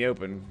standing out in the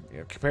open, you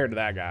know, compared to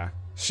that guy.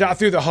 Shot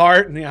through the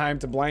heart, and yeah, I'm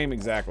to blame.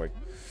 Exactly.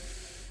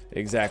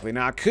 Exactly.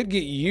 Now, I could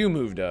get you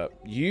moved up.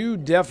 You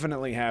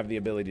definitely have the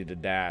ability to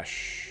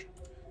dash.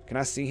 Can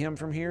I see him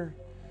from here?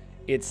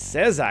 It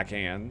says I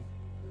can.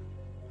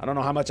 I don't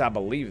know how much I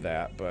believe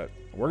that, but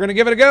we're going to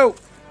give it a go.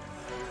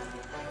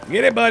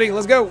 Get it, buddy.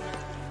 Let's go.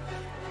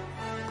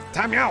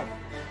 Time you out.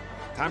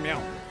 Time you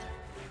out.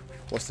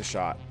 What's the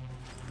shot?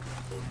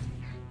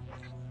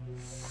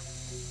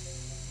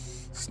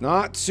 It's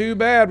not too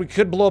bad. We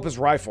could blow up his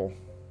rifle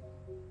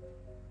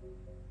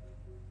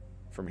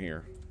from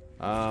here.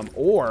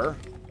 Or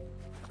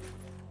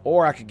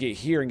I could get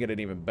here and get an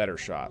even better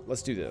shot.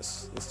 Let's do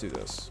this. Let's do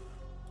this.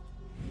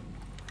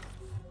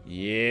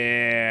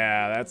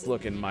 Yeah, that's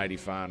looking mighty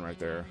fine right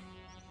there.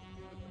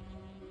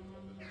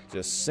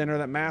 Just center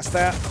that mass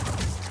that.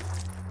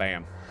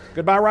 Bam.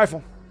 Goodbye,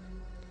 rifle.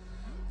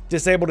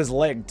 Disabled his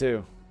leg,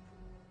 too.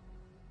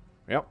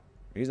 Yep.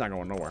 He's not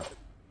going nowhere.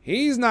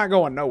 He's not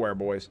going nowhere,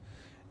 boys.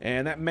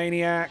 And that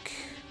maniac...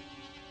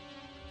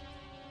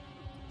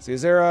 See,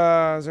 is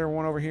there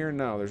one over here?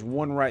 No, there's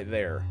one right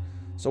there.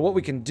 So what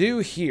we can do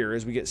here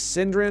is we get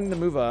Syndrin to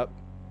move up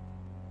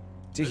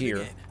to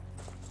here.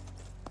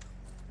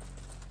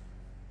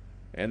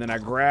 And then I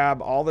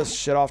grab all this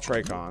shit off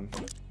Trachon.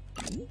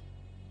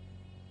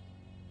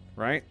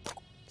 Right?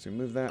 So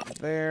move that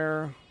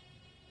there.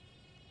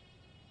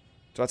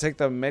 Do I take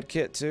the med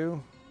kit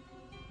too?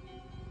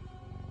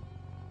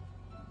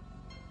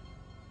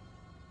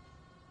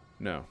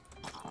 No.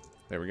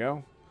 There we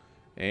go.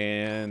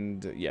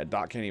 And yeah,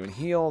 Doc can't even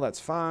heal. That's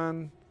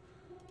fine.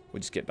 We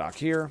just get Doc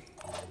here.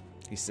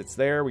 He sits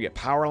there. We get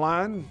power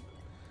line.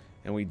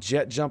 And we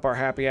jet jump our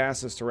happy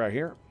asses to right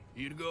here.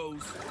 Here it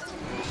goes.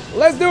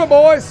 Let's do it,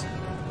 boys.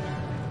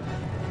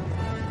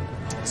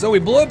 So we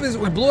blew up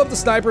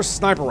the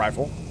sniper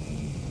rifle,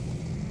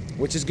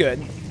 which is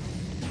good.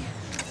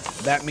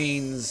 That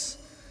means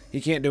he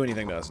can't do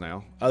anything to us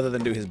now, other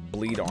than do his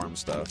bleed arm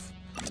stuff.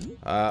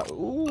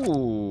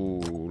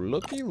 Ooh,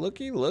 looky.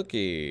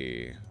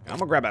 I'm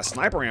gonna grab that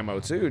sniper ammo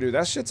too, dude.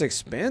 That shit's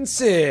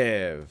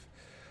expensive.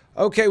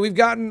 Okay, we've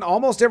gotten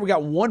almost every. We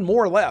got one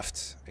more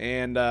left,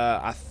 and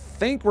I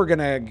think we're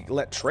gonna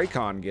let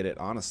Trachon get it.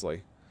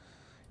 Honestly,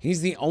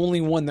 he's the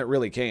only one that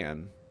really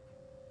can.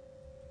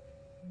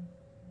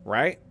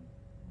 Right?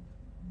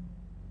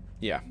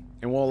 Yeah,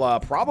 and we'll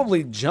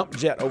probably jump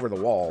jet over the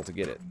wall to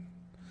get it.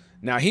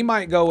 Now he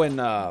might go and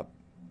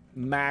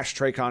mash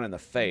Trachon in the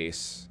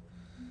face.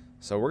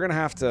 So we're gonna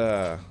have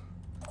to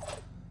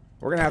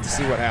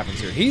see what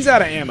happens here. He's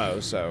out of ammo,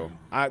 so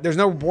there's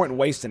no point in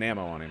wasting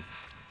ammo on him.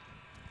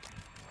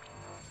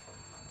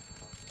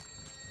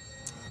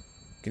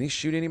 Can he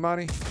shoot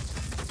anybody?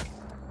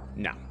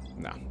 No.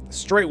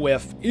 Straight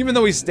whiff, even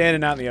though he's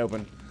standing out in the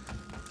open.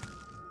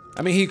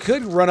 I mean, he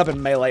could run up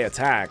and melee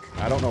attack.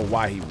 I don't know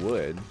why he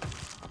would.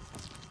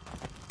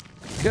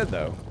 He could,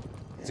 though.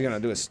 Is he gonna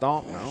do a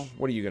stomp? No.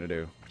 What are you gonna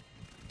do?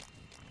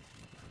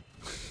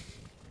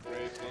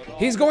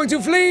 He's going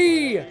to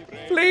flee!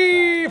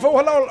 Flee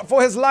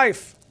for his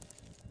life!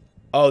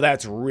 Oh,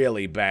 that's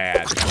really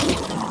bad.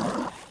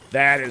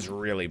 That is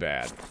really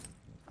bad.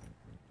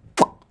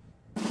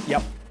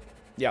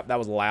 Yep, that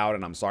was loud,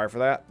 and I'm sorry for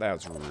that.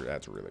 That's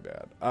really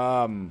bad.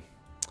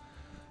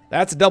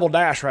 That's a double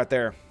dash right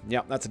there.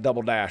 Yep, that's a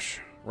double dash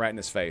right in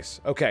his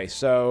face. Okay,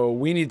 so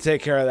we need to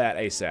take care of that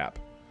ASAP.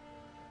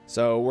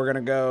 So we're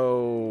gonna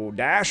go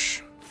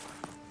dash.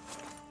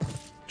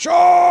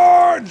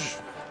 Charge!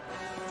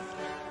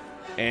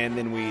 And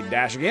then we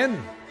dash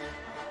again.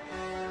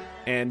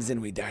 And then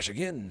we dash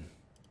again.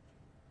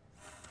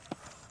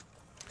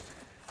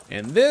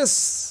 And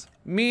this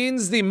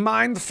means the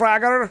Mind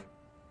Fragger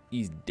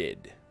is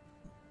dead.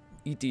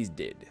 It is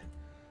dead.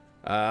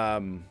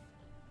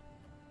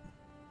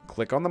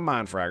 Click on the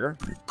Mind Fragger.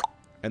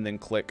 And then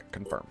click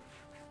confirm.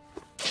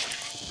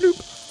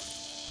 Bloop.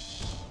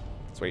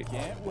 Sweet.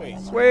 Can't wait.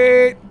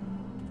 Sweet.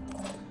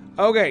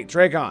 Okay,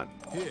 Trachon.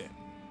 Here.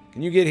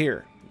 Can you get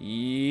here?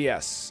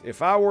 Yes.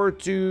 If I were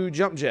to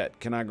jump jet,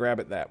 can I grab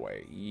it that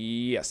way?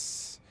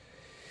 Yes.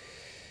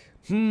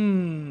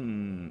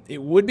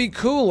 It would be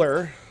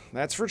cooler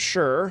That's for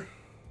sure.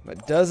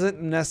 That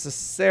doesn't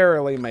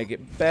necessarily make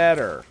it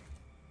better.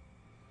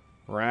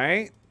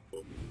 Right?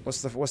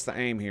 What's the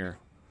aim here?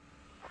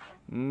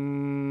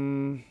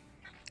 Do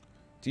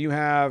you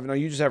have... No,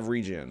 you just have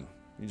regen.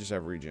 You just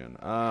have regen.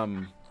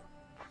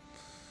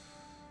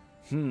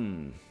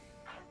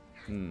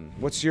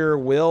 What's your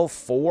will?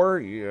 4?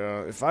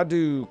 Yeah, if I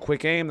do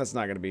quick aim, that's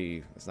not gonna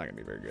be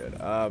very good.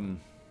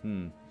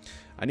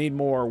 I need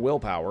more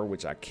willpower,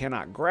 which I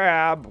cannot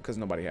grab because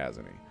nobody has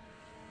any.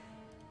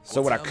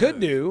 So what I could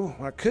do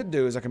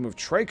is I can move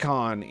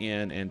Traycon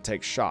in and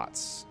take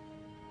shots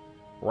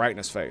right in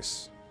his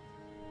face.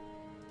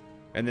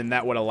 And then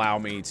that would allow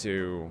me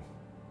to...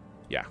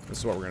 Yeah, this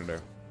is what we're going to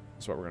do.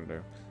 This is what we're going to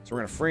do. So we're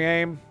going to free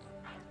aim.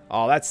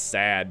 Oh, that's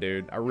sad,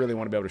 dude. I really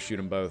want to be able to shoot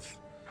them both.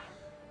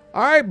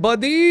 All right,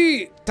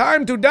 buddy.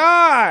 Time to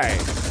die.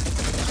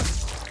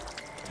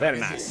 Very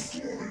nice.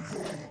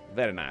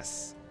 Very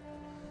nice.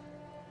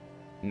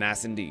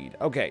 Nice indeed.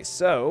 Okay,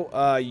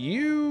 so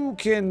you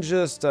can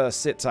just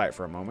sit tight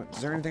for a moment.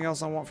 Is there anything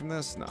else I want from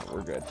this? No,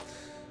 we're good.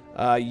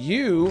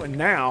 You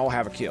now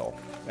have a kill.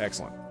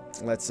 Excellent.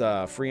 Let's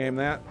free aim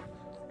that.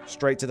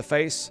 Straight to the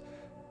face.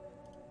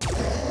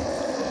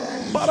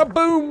 Bada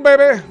boom,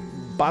 baby.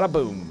 Bada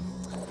boom.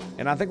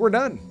 And I think we're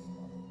done.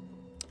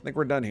 I think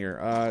we're done here.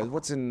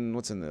 What's in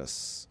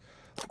this?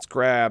 Let's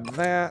grab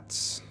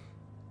that.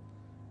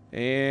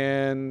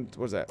 And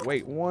what's that?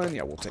 Wait, 1?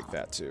 Yeah, we'll take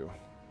that too.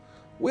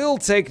 We'll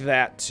take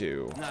that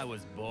too. I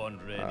was born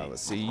ready.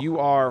 Let's see. You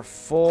are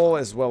full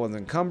as well as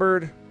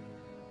encumbered.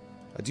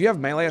 Do you have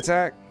melee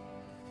attack?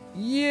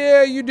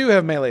 Yeah, you do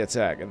have melee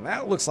attack. And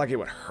that looks like it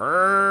would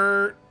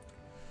hurt.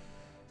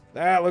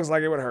 That looks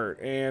like it would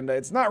hurt. And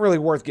it's not really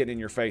worth getting in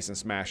your face and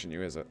smashing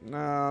you, is it?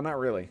 No, not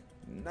really.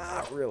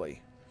 Not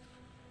really.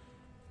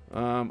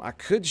 I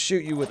could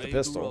shoot you with the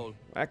pistol.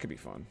 That could be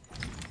fun.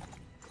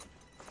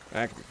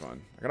 That could be fun.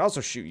 I could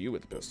also shoot you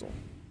with the pistol.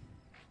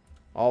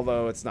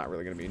 Although it's not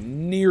really going to be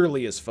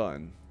nearly as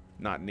fun.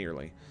 Not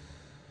nearly.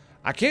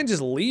 I can't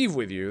just leave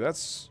with you.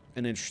 That's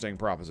an interesting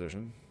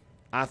proposition.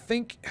 I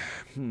think...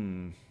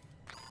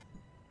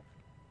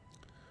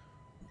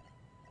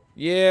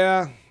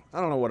 Yeah.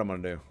 I don't know what I'm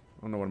going to do.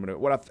 I don't know what I'm going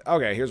to do.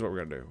 Okay, here's what we're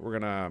going to do. We're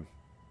going to...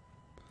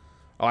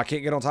 Oh, I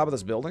can't get on top of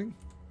this building?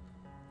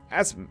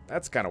 That's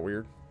kind of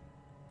weird.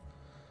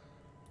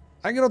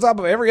 I can get on top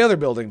of every other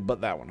building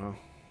but that one, huh?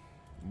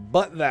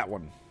 But that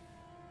one.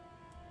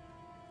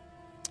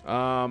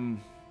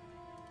 I'm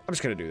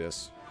just gonna do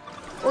this.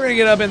 We're gonna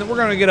get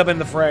up in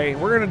the fray.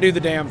 We're gonna do the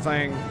damn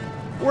thing.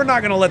 We're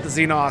not gonna let the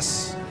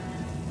Xenos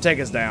take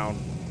us down.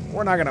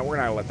 We're not gonna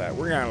let that.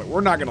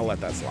 We're not gonna let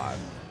that slide.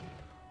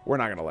 We're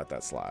not gonna let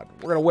that slide.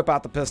 We're gonna whip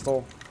out the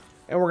pistol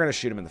and we're gonna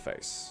shoot him in the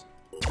face.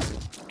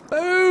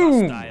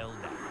 Boom! Boom.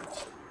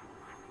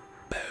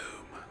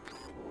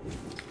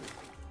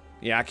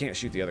 Yeah, I can't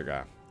shoot the other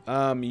guy.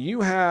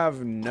 You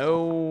have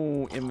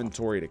no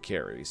inventory to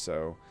carry,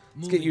 so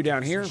let's get you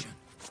down here.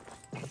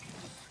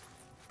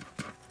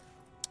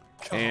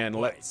 And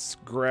let's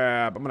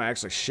grab... I'm going to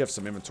actually shift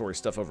some inventory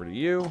stuff over to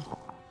you.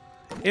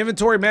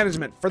 Inventory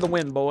management for the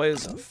win,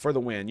 boys. For the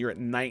win. You're at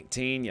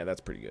 19. Yeah,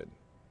 that's pretty good.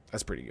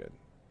 That's pretty good.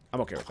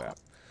 I'm okay with that.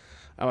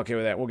 I'm okay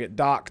with that. We'll get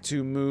Doc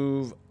to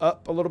move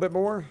up a little bit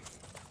more.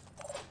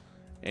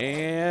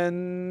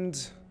 And...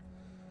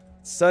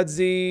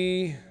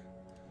 Sudsy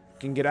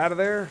can get out of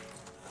there.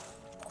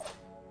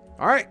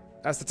 All right.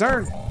 That's the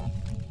turn.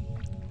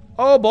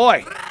 Oh,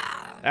 boy.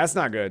 That's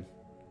not good.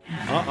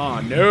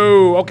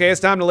 No. Okay,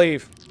 it's time to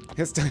leave.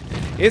 It's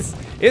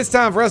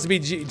time for us to be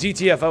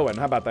GTFOing.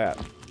 How about that?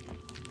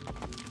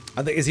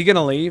 Is he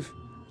gonna leave?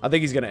 I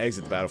think he's gonna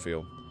exit the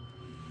battlefield.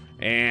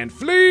 And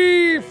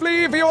flee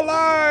for your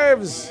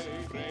lives.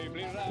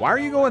 Why are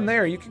you going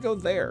there? You can go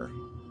there.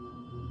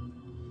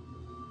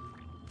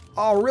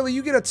 Oh, really?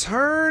 You get a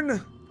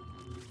turn?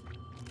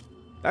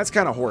 That's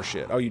kind of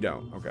horseshit. Oh, you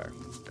don't. Okay.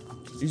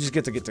 You just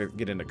get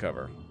into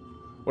cover.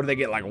 What do they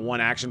get? Like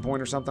 1 action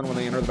point or something when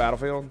they enter the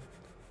battlefield?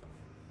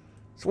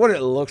 That's what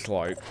it looks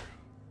like.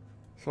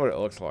 That's what it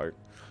looks like.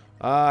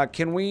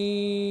 Can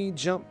we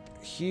jump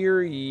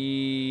here?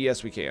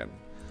 Yes, we can.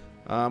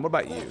 What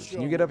about you?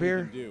 Can you get up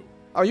here?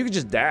 Oh, you can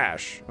just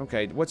dash.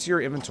 Okay, what's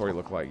your inventory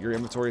look like? Your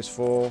inventory is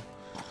full.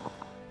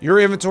 Your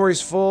inventory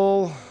is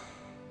full.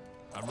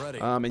 I'm ready.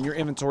 And your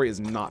inventory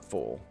is not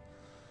full.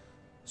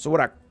 So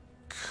what I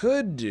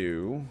could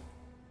do...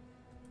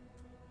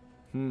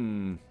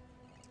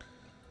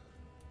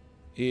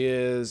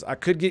 is I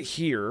could get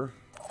here.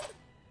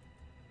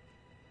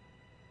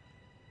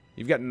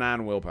 You've got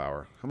 9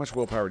 willpower. How much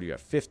willpower do you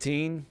have?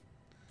 15?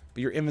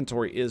 But your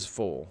inventory is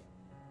full.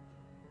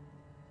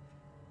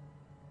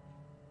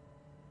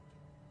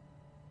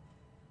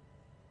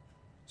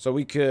 So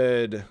we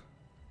could...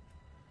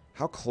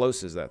 How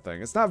close is that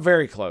thing? It's not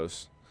very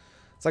close.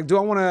 It's like, do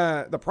I want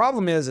to... The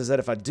problem is that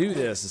if I do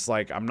this, it's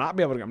like I'm not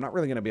really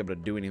going to be able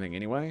to do anything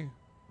anyway.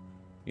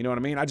 You know what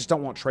I mean? I just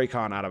don't want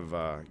Traycon out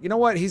of... you know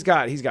what? He's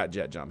got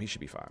jet jump. He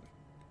should be fine.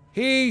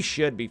 He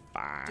should be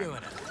fine. Doing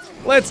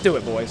it. Let's do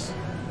it, boys.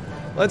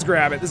 Let's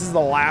grab it. This is the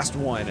last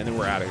one, and then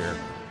we're out of here.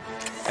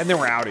 And then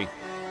we're outie.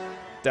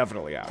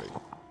 Definitely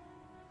outie.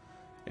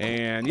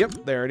 And yep,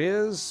 there it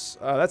is.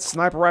 That's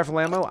sniper rifle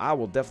ammo. I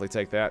will definitely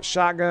take that.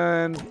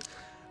 Shotgun.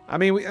 I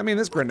mean,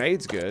 this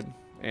grenade's good.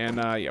 And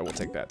yeah, we'll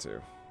take that too.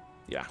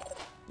 Yeah.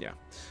 Yeah.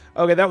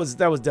 Okay, that was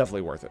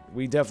definitely worth it.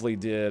 We definitely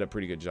did a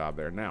pretty good job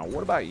there. Now,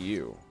 what about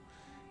you?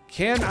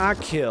 Can I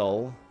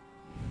kill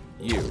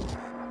you?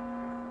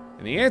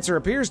 And the answer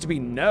appears to be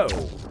no.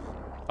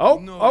 Oh,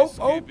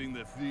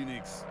 The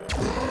Phoenix.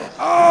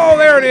 Oh,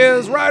 there it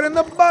is, right in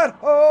the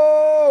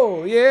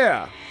butthole.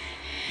 Yeah.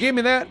 Give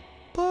me that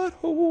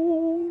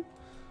butthole.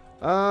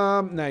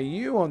 Now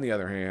you, on the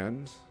other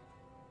hand,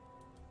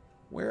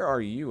 where are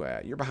you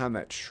at? You're behind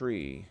that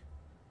tree.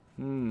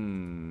 So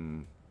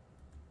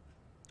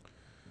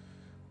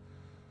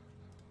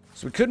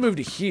we could move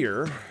to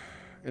here,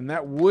 and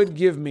that would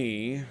give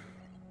me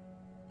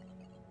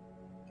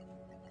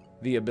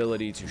the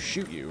ability to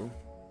shoot you.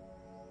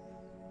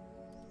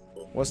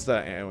 What's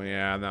the...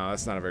 Yeah, no,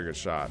 that's not a very good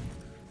shot.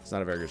 It's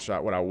not a very good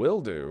shot. What I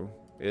will do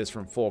is,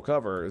 from full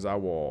cover, is I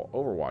will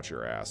overwatch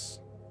your ass.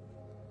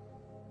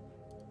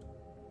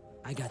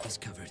 I got this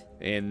covered.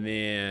 And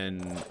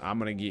then I'm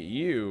going to get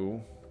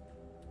you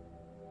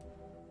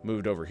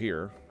moved over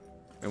here.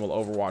 And we'll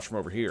overwatch from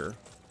over here.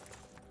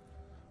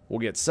 We'll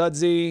get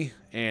Sudsy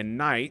and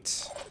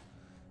Knight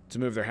to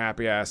move their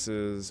happy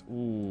asses.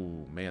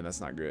 Ooh, man, that's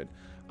not good.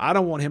 I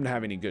don't want him to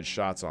have any good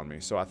shots on me.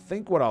 So I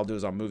think what I'll do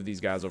is I'll move these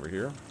guys over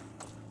here.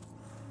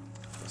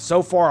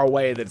 So far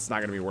away that it's not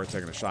going to be worth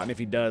taking a shot. And if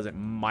he does, it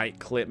might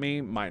clip me.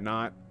 Might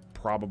not.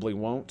 Probably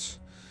won't.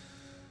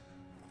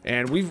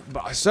 And we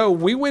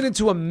went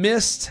into a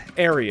mist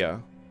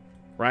area.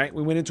 Right?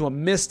 We went into a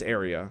mist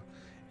area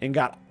and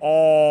got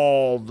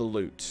all the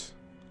loot.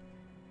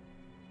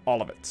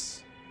 All of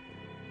it.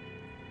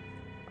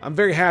 I'm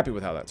very happy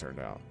with how that turned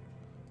out.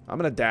 I'm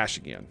going to dash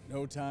again.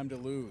 No time to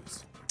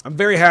lose. I'm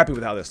very happy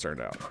with how this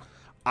turned out.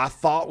 I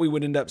thought we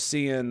would end up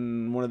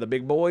seeing one of the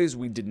big boys.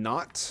 We did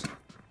not.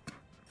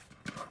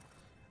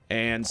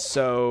 And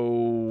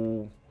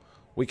so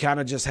we kind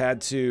of just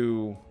had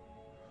to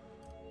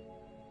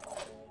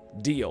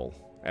deal,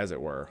 as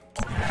it were.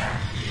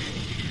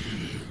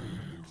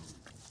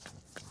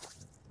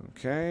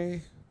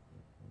 Okay.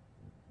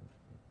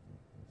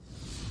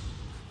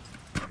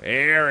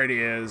 There it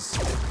is.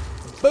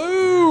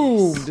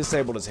 Boom!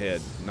 Disabled his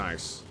head.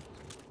 Nice.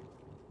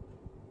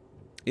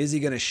 Is he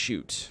going to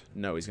shoot?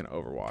 No, he's going to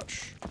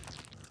overwatch.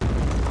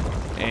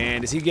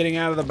 And is he getting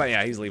out of the...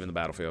 Yeah, he's leaving the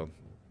battlefield.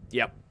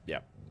 Yep.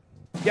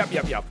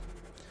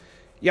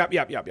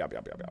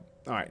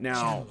 All right,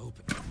 now...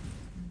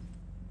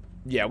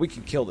 Yeah, we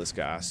can kill this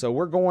guy. So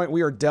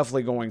we are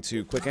definitely going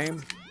to quick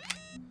aim.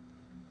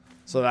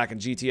 So that I can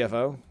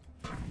GTFO.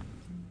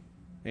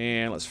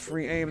 And let's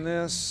free aim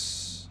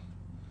this.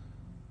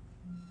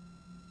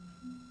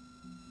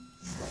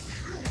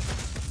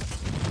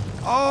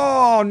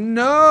 Oh,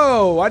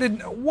 no! I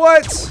didn't...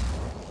 What?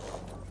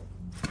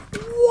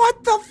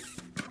 What the f...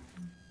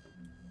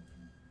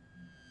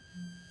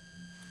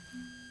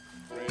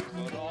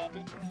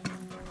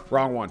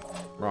 Wrong one.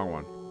 Wrong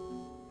one.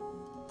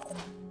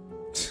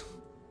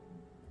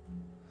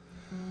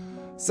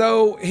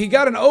 So, he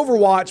got an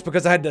overwatch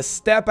because I had to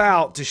step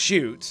out to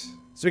shoot.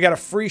 So he got a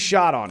free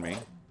shot on me.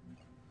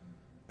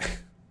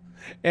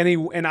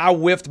 and I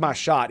whiffed my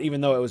shot,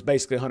 even though it was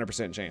basically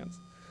 100% chance.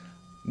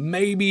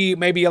 Maybe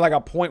like a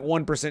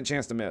 0.1%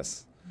 chance to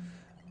miss.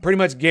 Pretty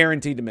much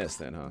guaranteed to miss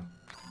then, huh?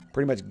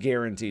 Pretty much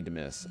guaranteed to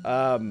miss.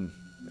 Yeah,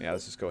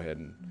 let's just go ahead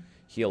and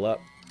heal up.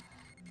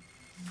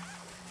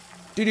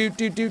 Pretty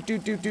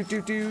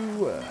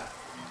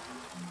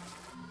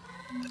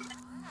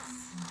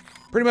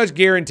much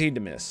guaranteed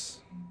to miss.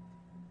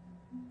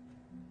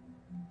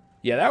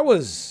 Yeah, that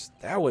was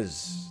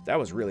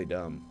really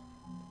dumb.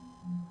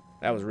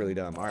 That was really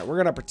dumb. All right, we're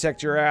gonna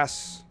protect your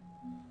ass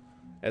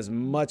as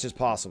much as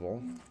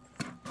possible.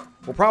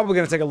 We're probably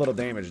gonna take a little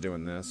damage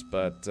doing this,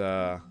 but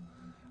I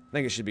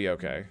think it should be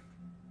okay.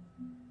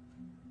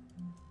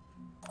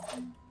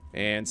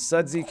 And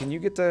Sudsy, can you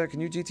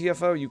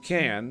GTFO? You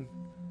can.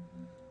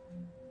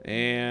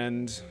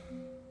 And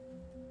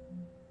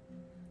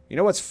you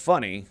know what's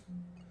funny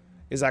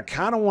is I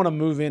kind of want to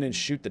move in and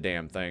shoot the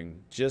damn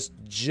thing just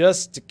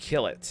to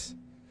kill it.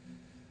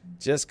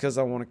 Just because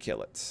I want to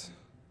kill it.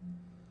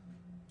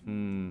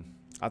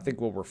 I think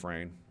we'll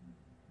refrain.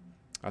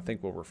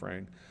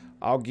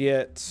 I'll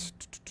get...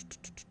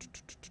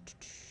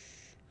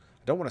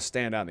 I don't want to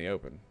stand out in the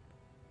open.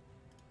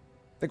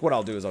 I think what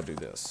I'll do is I'll do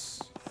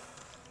this.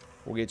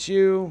 We'll get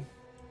you.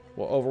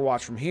 We'll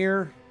overwatch from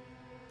here.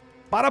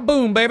 Bada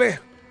boom, baby.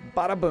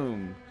 Bada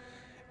boom.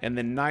 And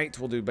then Knight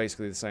will do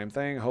basically the same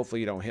thing. Hopefully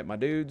you don't hit my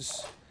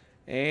dudes.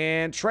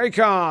 And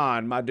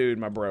Traycon, my dude,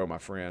 my bro, my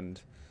friend.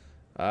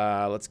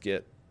 Let's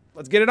get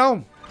it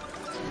on.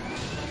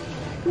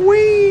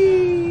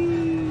 Whee!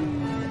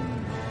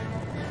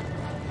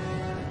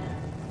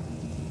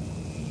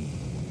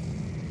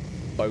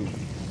 Boom.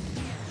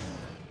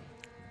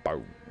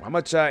 Boom. How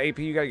much AP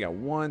you got? You got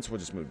one, so we'll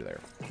just move to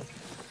there.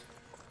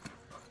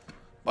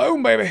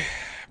 Boom, baby.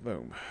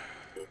 Boom.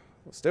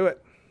 Let's do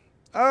it.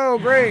 Oh,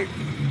 great.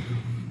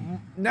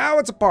 Now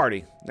it's a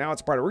party. Now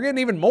it's a party. We're getting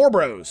even more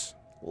bros.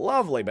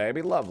 Lovely,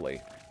 baby.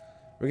 Lovely.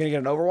 We're going to get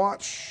an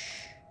Overwatch?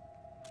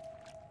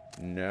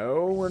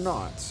 No, we're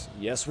not.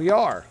 Yes, we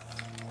are.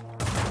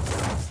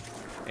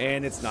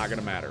 And it's not going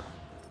to matter.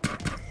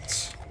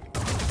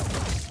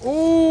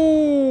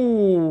 Ooh,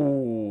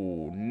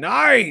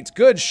 nice.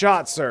 Good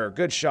shot, sir.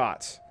 Good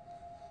shot.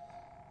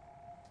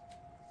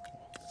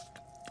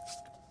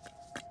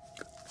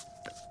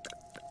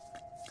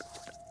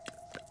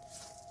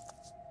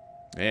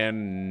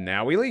 And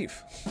now we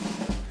leave.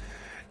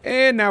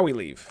 And now we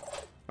leave.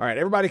 All right,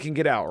 everybody can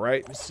get out,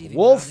 right?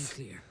 Wolf.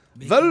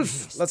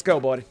 Wolf. Let's go,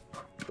 buddy.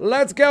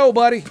 Let's go,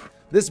 buddy.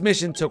 This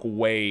mission took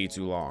way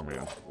too long,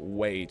 man.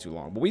 Way too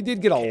long. But we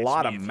did get a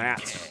lot of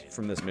mats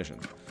from this mission.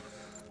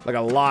 Like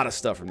a lot of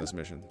stuff from this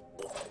mission.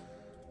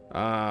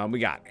 We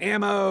got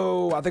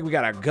ammo. I think we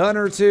got a gun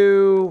or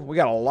two. We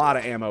got a lot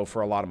of ammo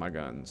for a lot of my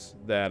guns.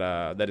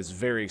 That is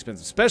very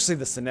expensive. Especially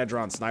the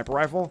Synedron sniper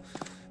rifle.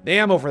 The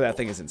ammo for that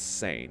thing is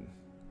insane.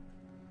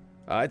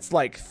 It's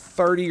like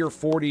 30 or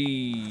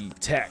 40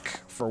 tech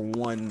for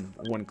one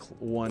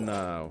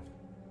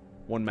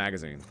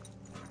magazine.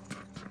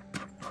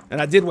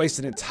 And I did waste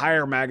an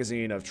entire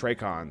magazine of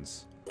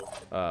Traycon's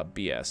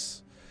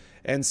BS.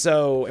 And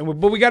so,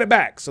 but we got it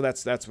back, so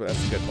that's the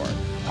good part.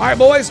 All right,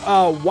 boys.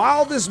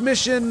 While this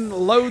mission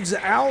loads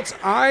out,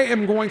 I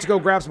am going to go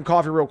grab some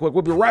coffee real quick.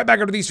 We'll be right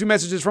back after these few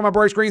messages from my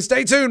break screen.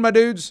 Stay tuned, my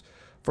dudes,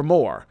 for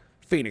more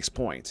Phoenix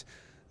Point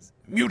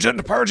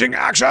Mutant purging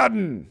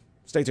action.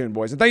 Stay tuned,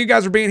 boys, and thank you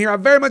guys for being here. I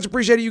very much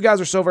appreciate it. You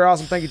guys are so very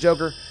awesome. Thank you,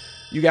 Joker.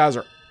 You guys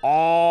are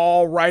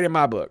all right in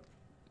my book.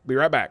 Be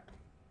right back.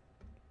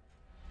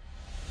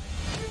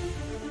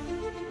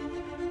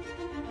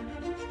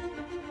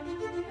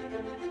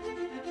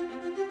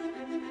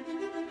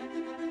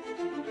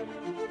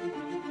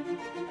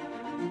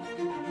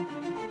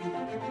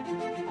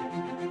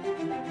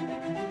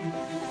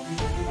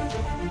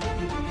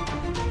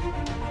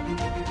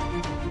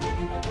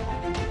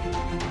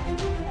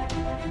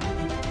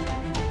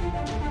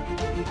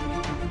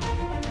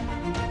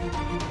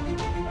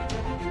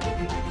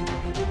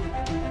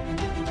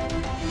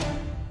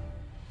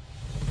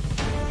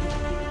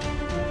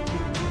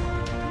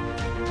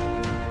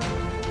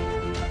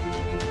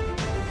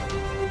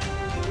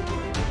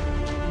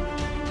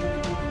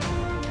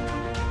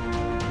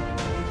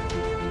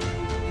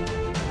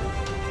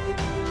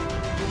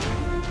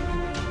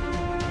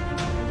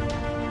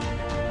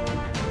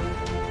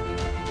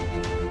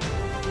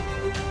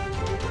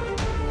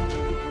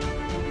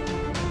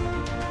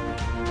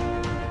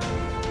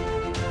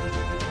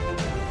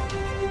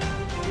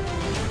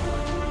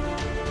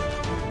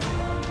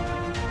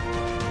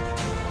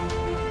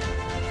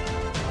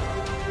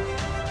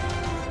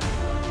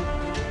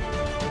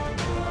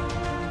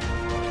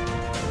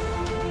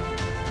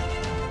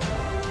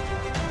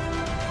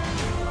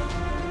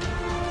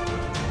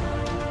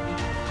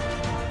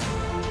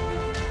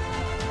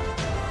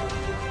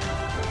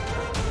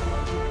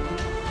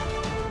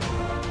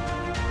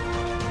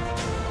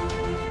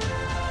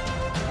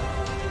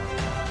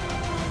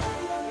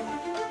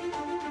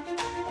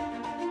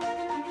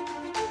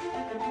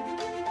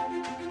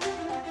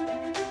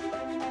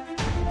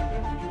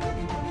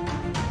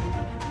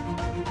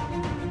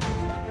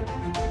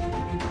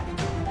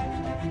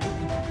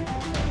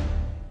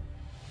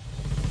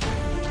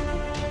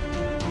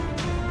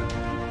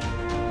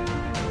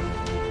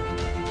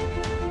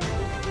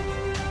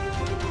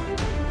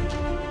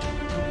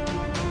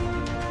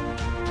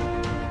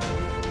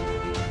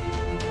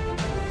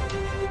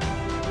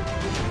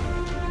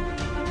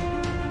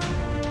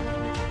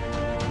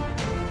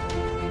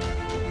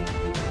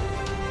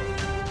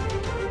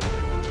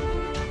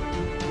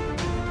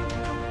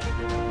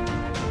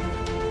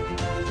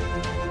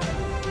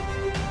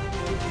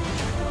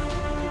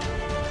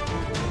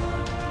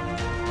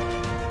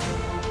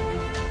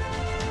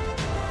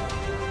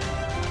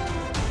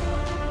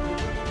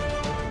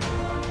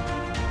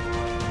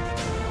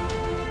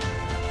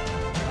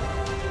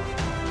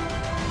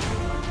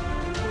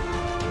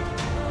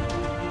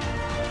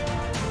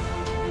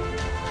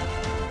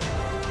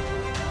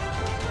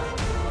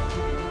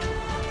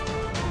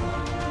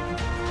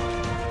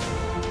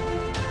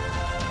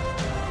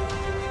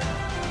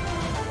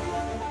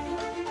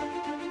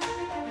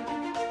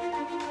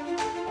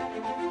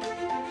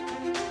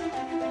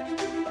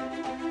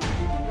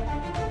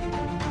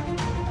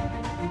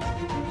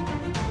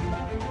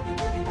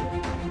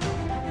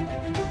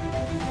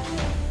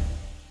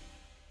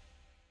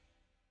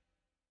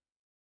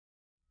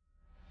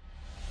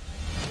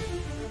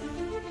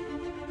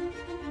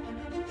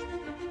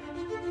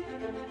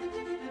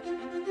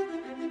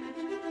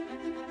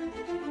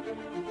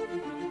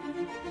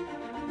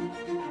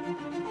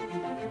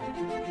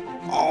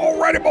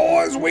 Alrighty,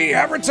 boys, we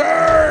have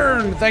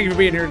returned. Thank you for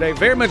being here today.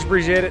 Very much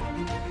appreciate it.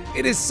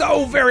 It is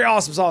so very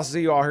awesome to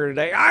see you all here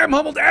today. I am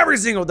humbled every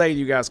single day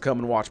you guys come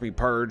and watch me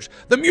purge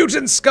the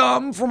mutant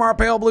scum from our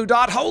pale blue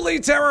dot. Holy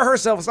Terra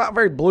herself. It's not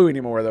very blue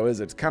anymore, though, is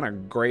it? It's kind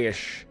of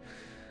grayish,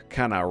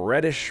 kind of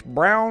reddish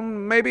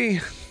brown,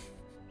 maybe.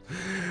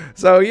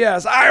 So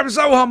yes, I am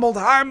so humbled.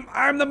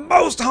 I'm the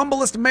most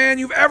humblest man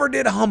you've ever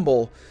did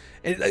humble.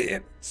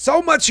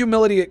 So much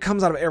humility, it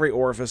comes out of every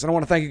orifice, and I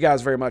want to thank you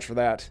guys very much for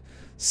that.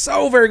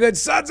 So very good.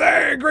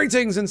 Sadze,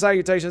 greetings and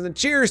salutations, and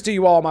cheers to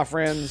you all, my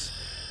friends.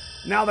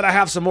 Now that I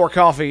have some more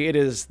coffee,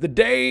 the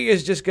day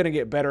is just going to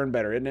get better and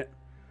better, isn't it?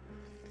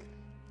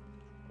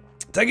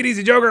 Take it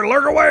easy, Joker.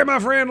 Lurk away, my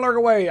friend. Lurk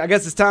away. I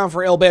guess it's time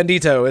for El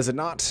Bandito, is it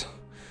not?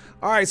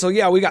 All right, so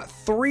yeah, we got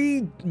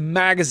 3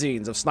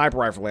 magazines of sniper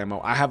rifle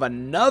ammo. I have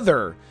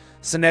another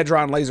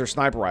Synedron laser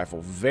sniper rifle.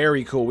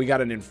 Very cool. We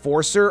got an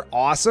Enforcer.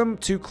 Awesome.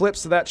 2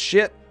 clips of that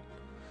shit.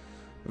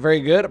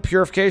 Very good. A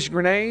purification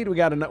grenade. We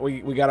got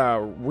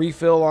a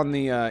refill on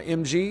the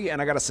MG,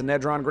 and I got a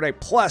Synedron grenade.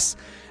 Plus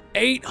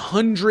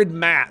 800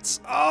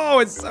 mats. Oh,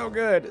 it's so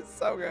good. It's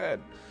so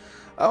good.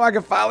 Oh, I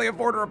can finally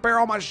afford to repair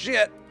all my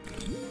shit.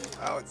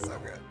 Oh, it's so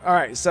good. All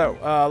right, so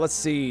let's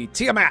see.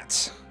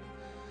 Tiamat.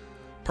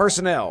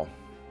 Personnel.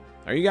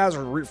 Are you guys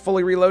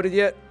fully reloaded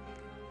yet?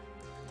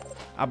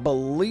 I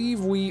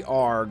believe we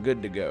are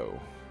good to go.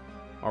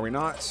 Are we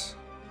not?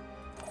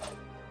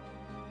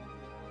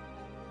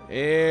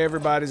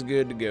 Everybody's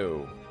good to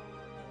go.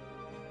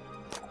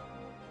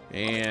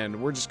 And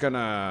we're just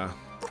gonna...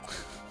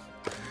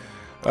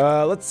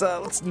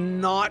 let's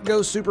not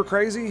go super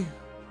crazy.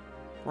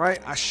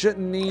 Right? I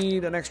shouldn't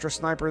need an extra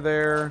sniper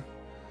there.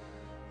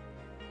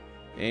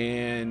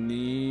 And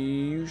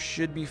you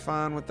should be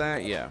fine with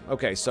that. Yeah.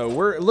 Okay, so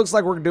it looks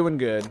like we're doing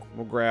good.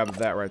 We'll grab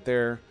that right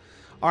there.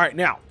 All right,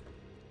 now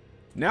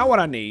what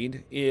I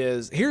need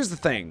is, here's the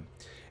thing.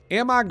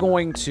 Am I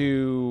going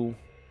to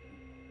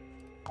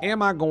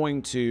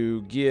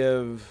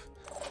give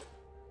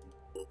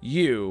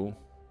you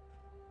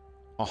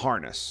a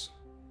harness?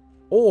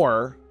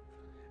 Or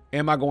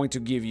am I going to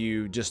give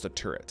you just a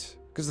turret?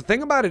 Because the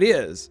thing about it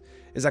is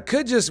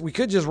we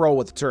could just roll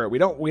with the turret. We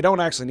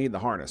don't actually need the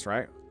harness,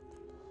 right?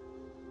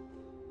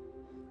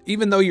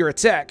 Even though you're a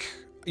tech,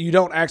 you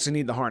don't actually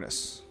need the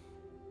harness.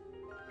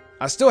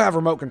 I still have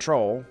remote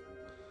control.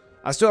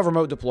 I still have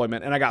remote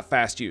deployment, and I got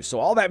fast use. So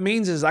all that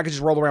means is I could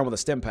just roll around with a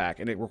stim pack,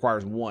 and it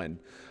requires 1.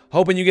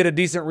 Hoping you get a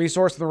decent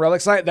resource from the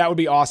relic site. That would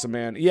be awesome,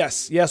 man.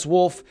 Yes, yes,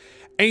 Wolf.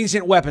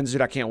 Ancient weapons,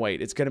 dude. I can't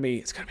wait. It's gonna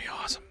be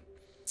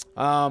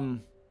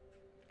awesome.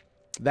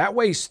 That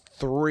weighs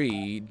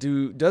 3.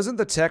 Doesn't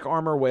the tech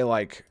armor weigh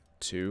like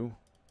 2?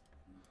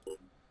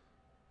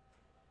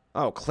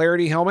 Oh,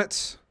 clarity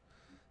helmets.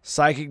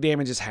 Psychic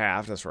damage is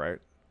half. That's right.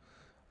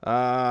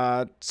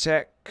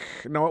 Tech.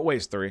 No, it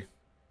weighs 3.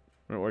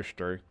 It weighs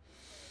 3.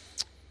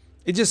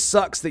 It just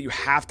sucks that you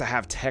have to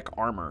have tech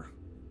armor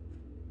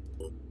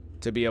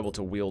to be able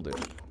to wield it.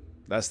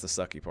 That's the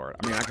sucky part.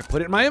 I mean, I can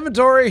put it in my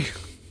inventory.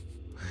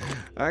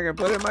 I can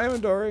put it in my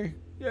inventory.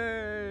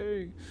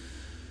 Yay.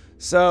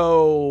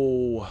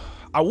 So,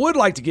 I would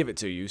like to give it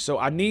to you. So,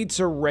 I need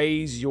to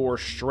raise your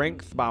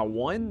strength by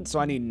 1. So,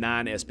 I need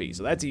 9 SP.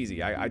 So, that's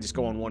easy. I just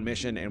go on 1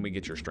 mission and we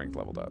get your strength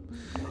leveled up.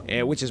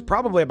 And which is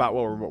probably about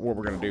what we're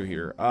going to do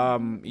here.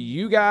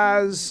 You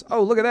guys...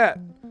 Oh, look at that.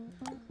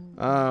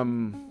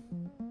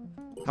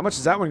 How much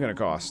is that one going to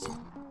cost?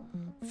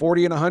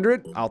 40 and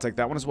 100? I'll take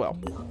that one as well.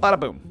 Bada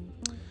boom.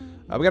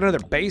 We got another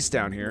base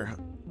down here.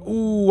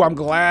 Ooh, I'm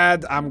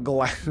glad. I'm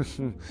glad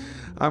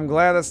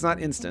that's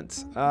not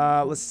instant.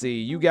 Let's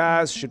see. You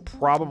guys should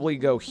probably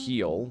go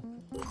heal.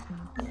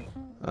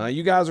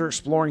 You guys are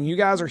exploring. You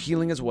guys are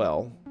healing as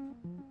well.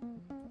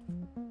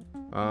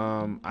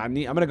 I'm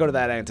gonna go to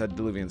that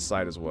antediluvian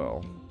site as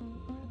well.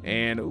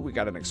 And ooh, we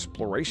got an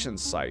exploration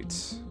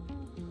site.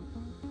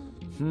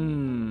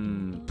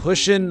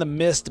 Pushing the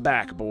mist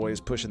back,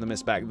 boys. Pushing the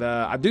mist back.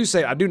 I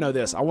do know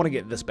this. I want to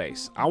get this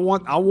base. I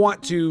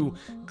want to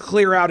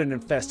clear out an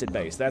infested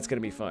base. That's gonna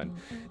be fun.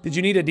 Did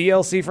you need a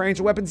DLC for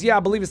ancient weapons? Yeah,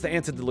 I believe it's the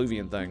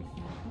antediluvian thing.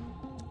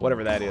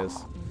 Whatever that is.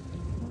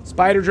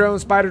 Spider drone.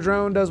 Spider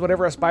drone does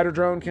whatever a spider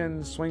drone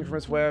can swing from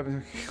its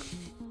web.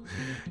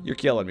 You're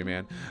killing me,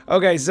 man.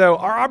 Okay, so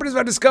our operatives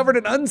have discovered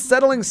an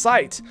unsettling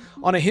sight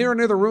on a hill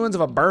near the ruins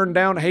of a burned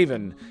down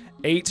haven.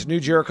 8 New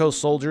Jericho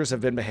soldiers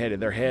have been beheaded.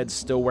 Their heads,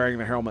 still wearing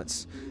their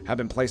helmets, have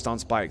been placed on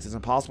spikes. It's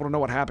impossible to know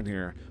what happened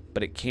here,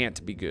 but it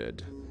can't be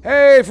good.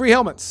 Hey, free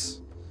helmets!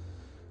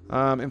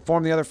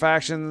 Inform the other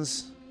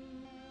factions.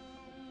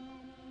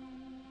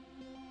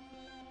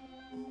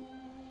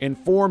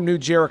 Inform New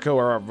Jericho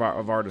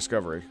of our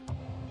discovery.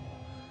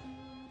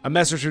 A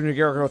message from New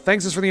Jericho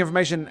thanks us for the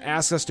information and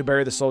asks us to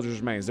bury the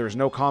soldiers' remains. There is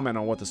no comment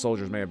on what the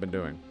soldiers may have been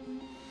doing.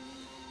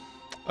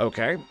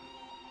 Okay.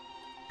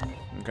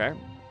 Okay.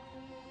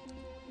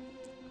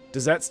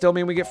 Does that still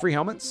mean we get free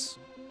helmets?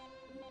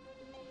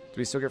 Do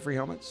we still get free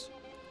helmets?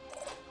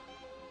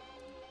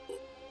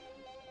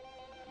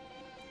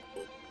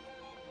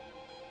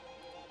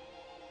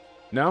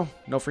 No?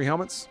 No free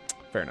helmets?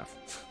 Fair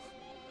enough.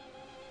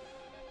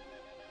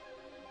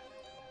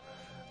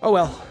 Oh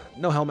well,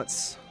 no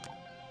helmets.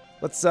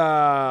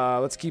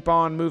 Let's keep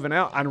on moving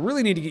out. I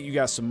really need to get you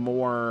guys some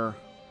more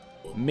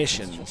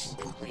missions.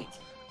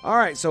 All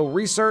right, so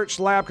research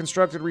lab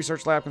constructed,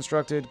 research lab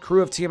constructed.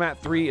 Crew of Tiamat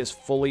 3 is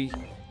fully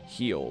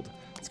healed.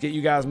 Let's get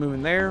you guys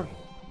moving there.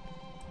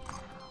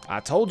 I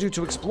told you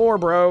to explore,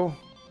 bro. All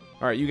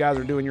right, you guys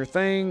are doing your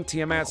thing.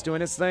 Tiamat's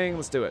doing its thing.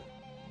 Let's do it.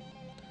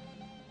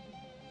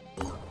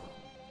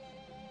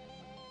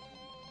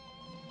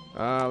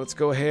 Let's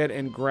go ahead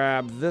and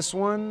grab this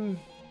one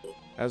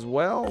as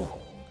well.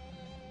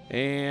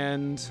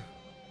 And,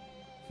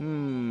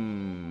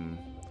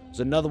 there's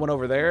another one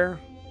over there.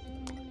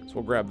 So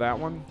we'll grab that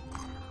one.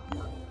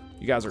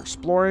 You guys are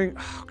exploring.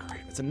 Oh, great.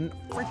 It's a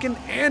freaking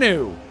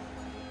Anu.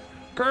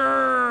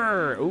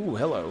 Grrr. Ooh,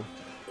 hello.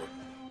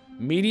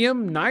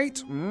 Medium,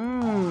 night.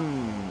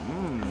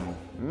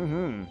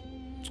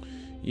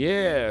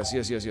 Yes,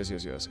 yes, yes, yes,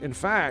 yes, yes. In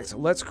fact,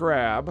 let's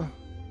grab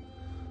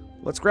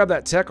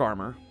that tech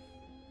armor.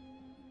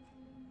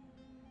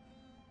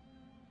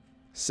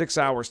 6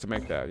 hours to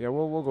make that. Yeah,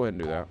 we'll go ahead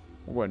and do that.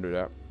 We'll go ahead and do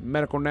that.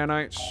 Medical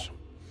nanites.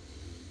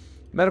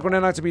 Medical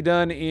nanites to be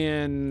done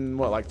in,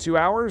 what, like 2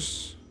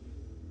 hours?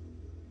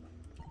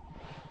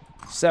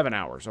 7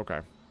 hours,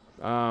 okay.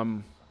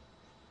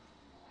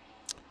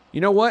 You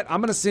know what?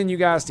 I'm going to send you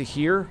guys to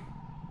here.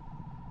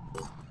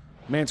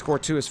 Manticore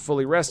 2 is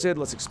fully rested.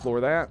 Let's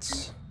explore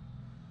that.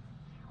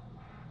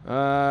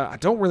 I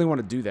don't really want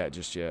to do that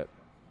just yet.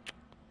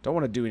 Don't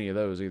want to do any of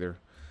those either.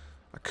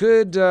 I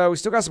could, we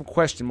still got some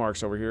question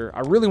marks over here.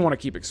 I really want to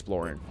keep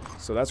exploring.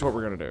 So that's what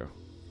we're going to do.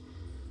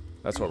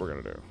 That's what we're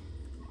going to do.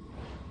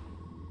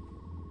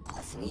 A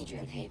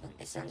Synedrian haven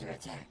is under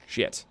attack.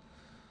 Shit.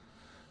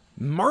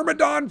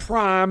 Myrmidon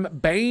Prime,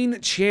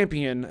 Bane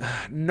Champion.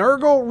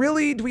 Nurgle,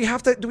 really? Do we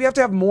have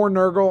to have more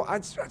Nurgle?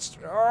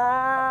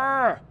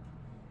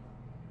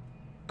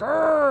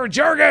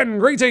 Jurgen,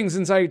 greetings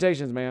and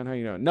salutations, man. How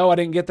you doing? No, I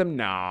didn't get them.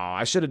 No,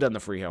 I should have done the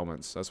free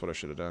helmets. That's what I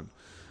should have done.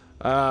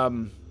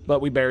 But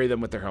we bury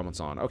them with their helmets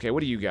on. Okay, what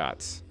do you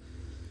got?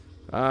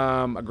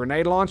 A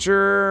grenade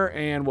launcher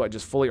and what?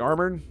 Just fully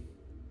armored?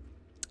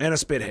 And a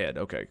spit head.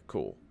 Okay,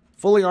 cool.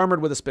 Fully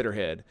armored with a spitter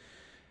head.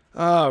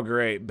 Oh,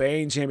 great.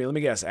 Bane Champion. Let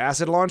me guess.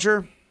 Acid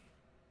launcher?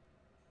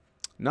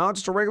 No,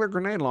 just a regular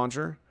grenade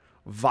launcher.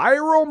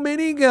 Viral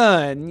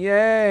minigun.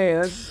 Yay.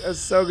 That's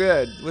so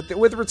good.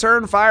 With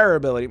return fire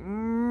ability.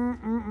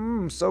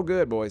 So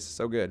good, boys.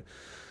 So good.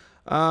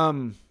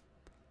 Son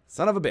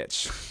of a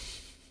bitch.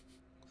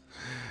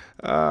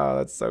 Oh,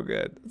 that's so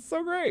good. That's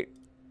so great.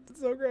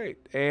 That's so great.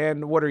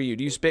 And what are you?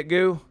 Do you spit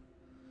goo?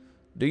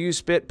 Do you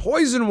spit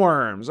poison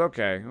worms?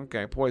 Okay.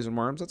 Okay. Poison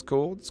worms. That's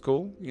cool. That's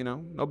cool. You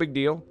know, no big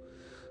deal.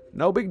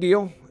 No big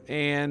deal.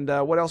 And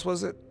what else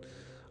was it?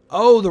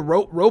 Oh, the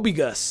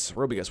Robigus.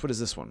 Robigus. What is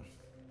this one?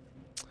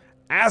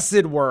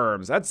 Acid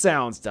worms. That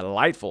sounds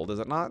delightful, does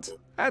it not?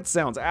 That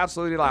sounds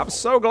absolutely delightful. I'm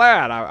so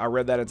glad I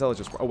read that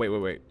intelligence. Oh,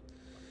 wait.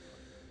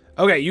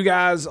 Okay, you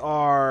guys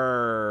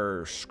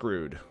are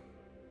screwed.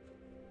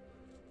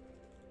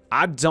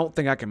 I don't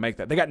think I can make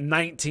that. They got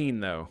 19,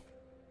 though.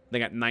 They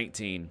got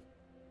 19.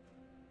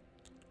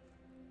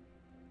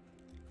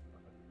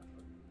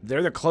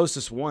 They're the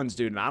closest ones,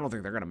 dude, and I don't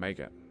think they're going to make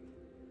it.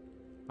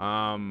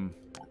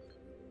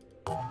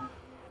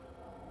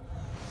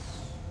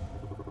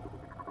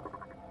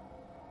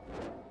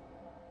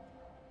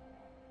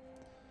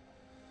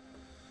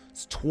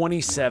 It's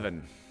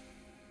 27.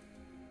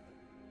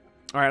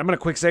 All right, I'm going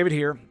to quick save it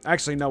here.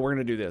 Actually, no, we're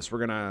going to do this.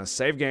 We're going to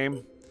save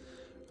game.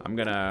 I'm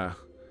going to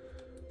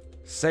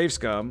save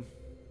scum.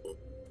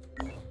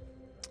 And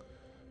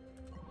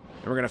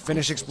we're going to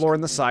finish exploring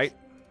the site.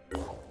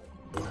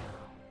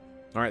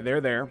 All right,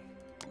 they're there.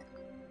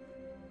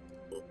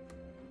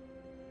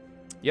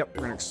 Yep,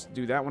 we're going to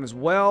do that one as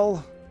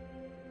well.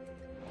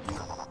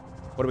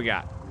 What do we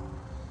got?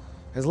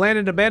 Has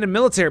landed an abandoned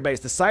military base.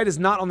 The site is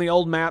not on the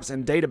old maps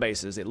and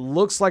databases. It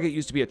looks like it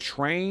used to be a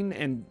train,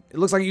 and it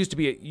looks like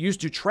it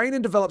used to train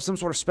and develop some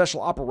sort of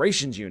special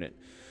operations unit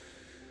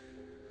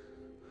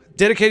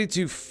dedicated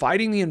to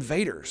fighting the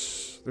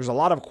invaders. There's a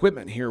lot of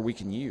equipment here we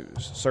can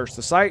use. Search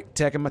the site,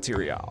 tech and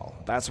material.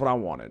 That's what I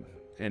wanted.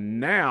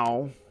 And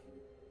now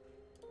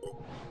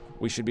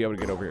we should be able to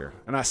get over here.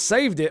 And I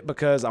saved it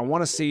because I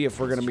want to see if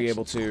we're going to be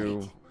able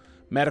to...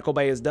 Medical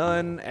bay is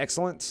done.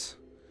 Excellent.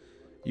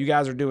 You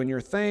guys are doing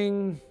your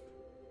thing.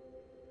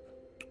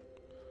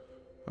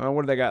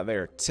 What do they got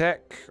there?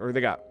 Tech, or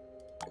they got...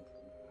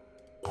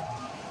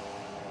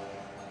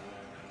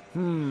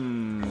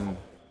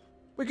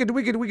 We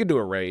could do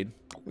a raid.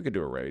 We could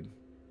do a raid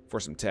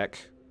for some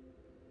tech.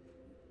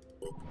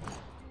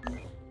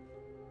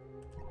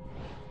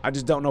 I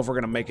just don't know if we're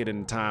gonna make it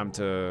in time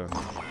to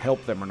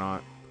help them or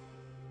not.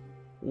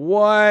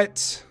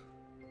 What?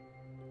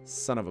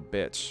 Son of a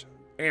bitch.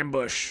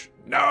 Ambush.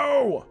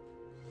 No!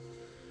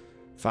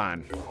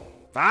 Fine.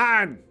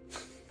 Fine.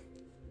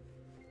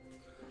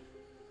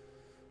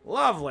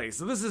 Lovely.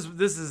 So this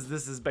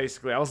is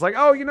basically, I was like,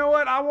 oh, you know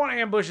what? I want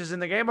ambushes in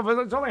the game. If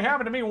it's only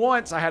happened to me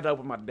once, I had to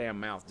open my damn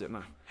mouth, didn't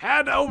I?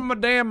 Had to open my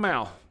damn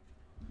mouth.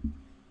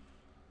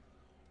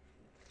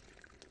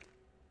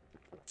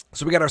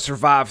 So we got to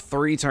survive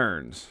 3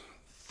 turns.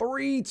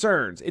 3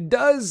 turns. It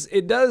does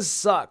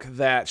suck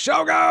that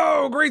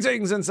Shogo,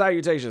 greetings and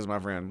salutations, my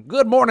friend.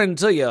 Good morning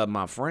to you,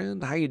 my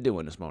friend. How you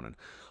doing this morning?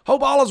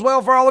 Hope all is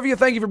well for all of you.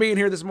 Thank you for being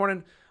here this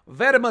morning.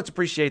 Very much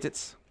appreciate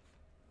it.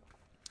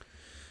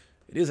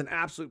 It is an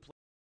absolute pleasure.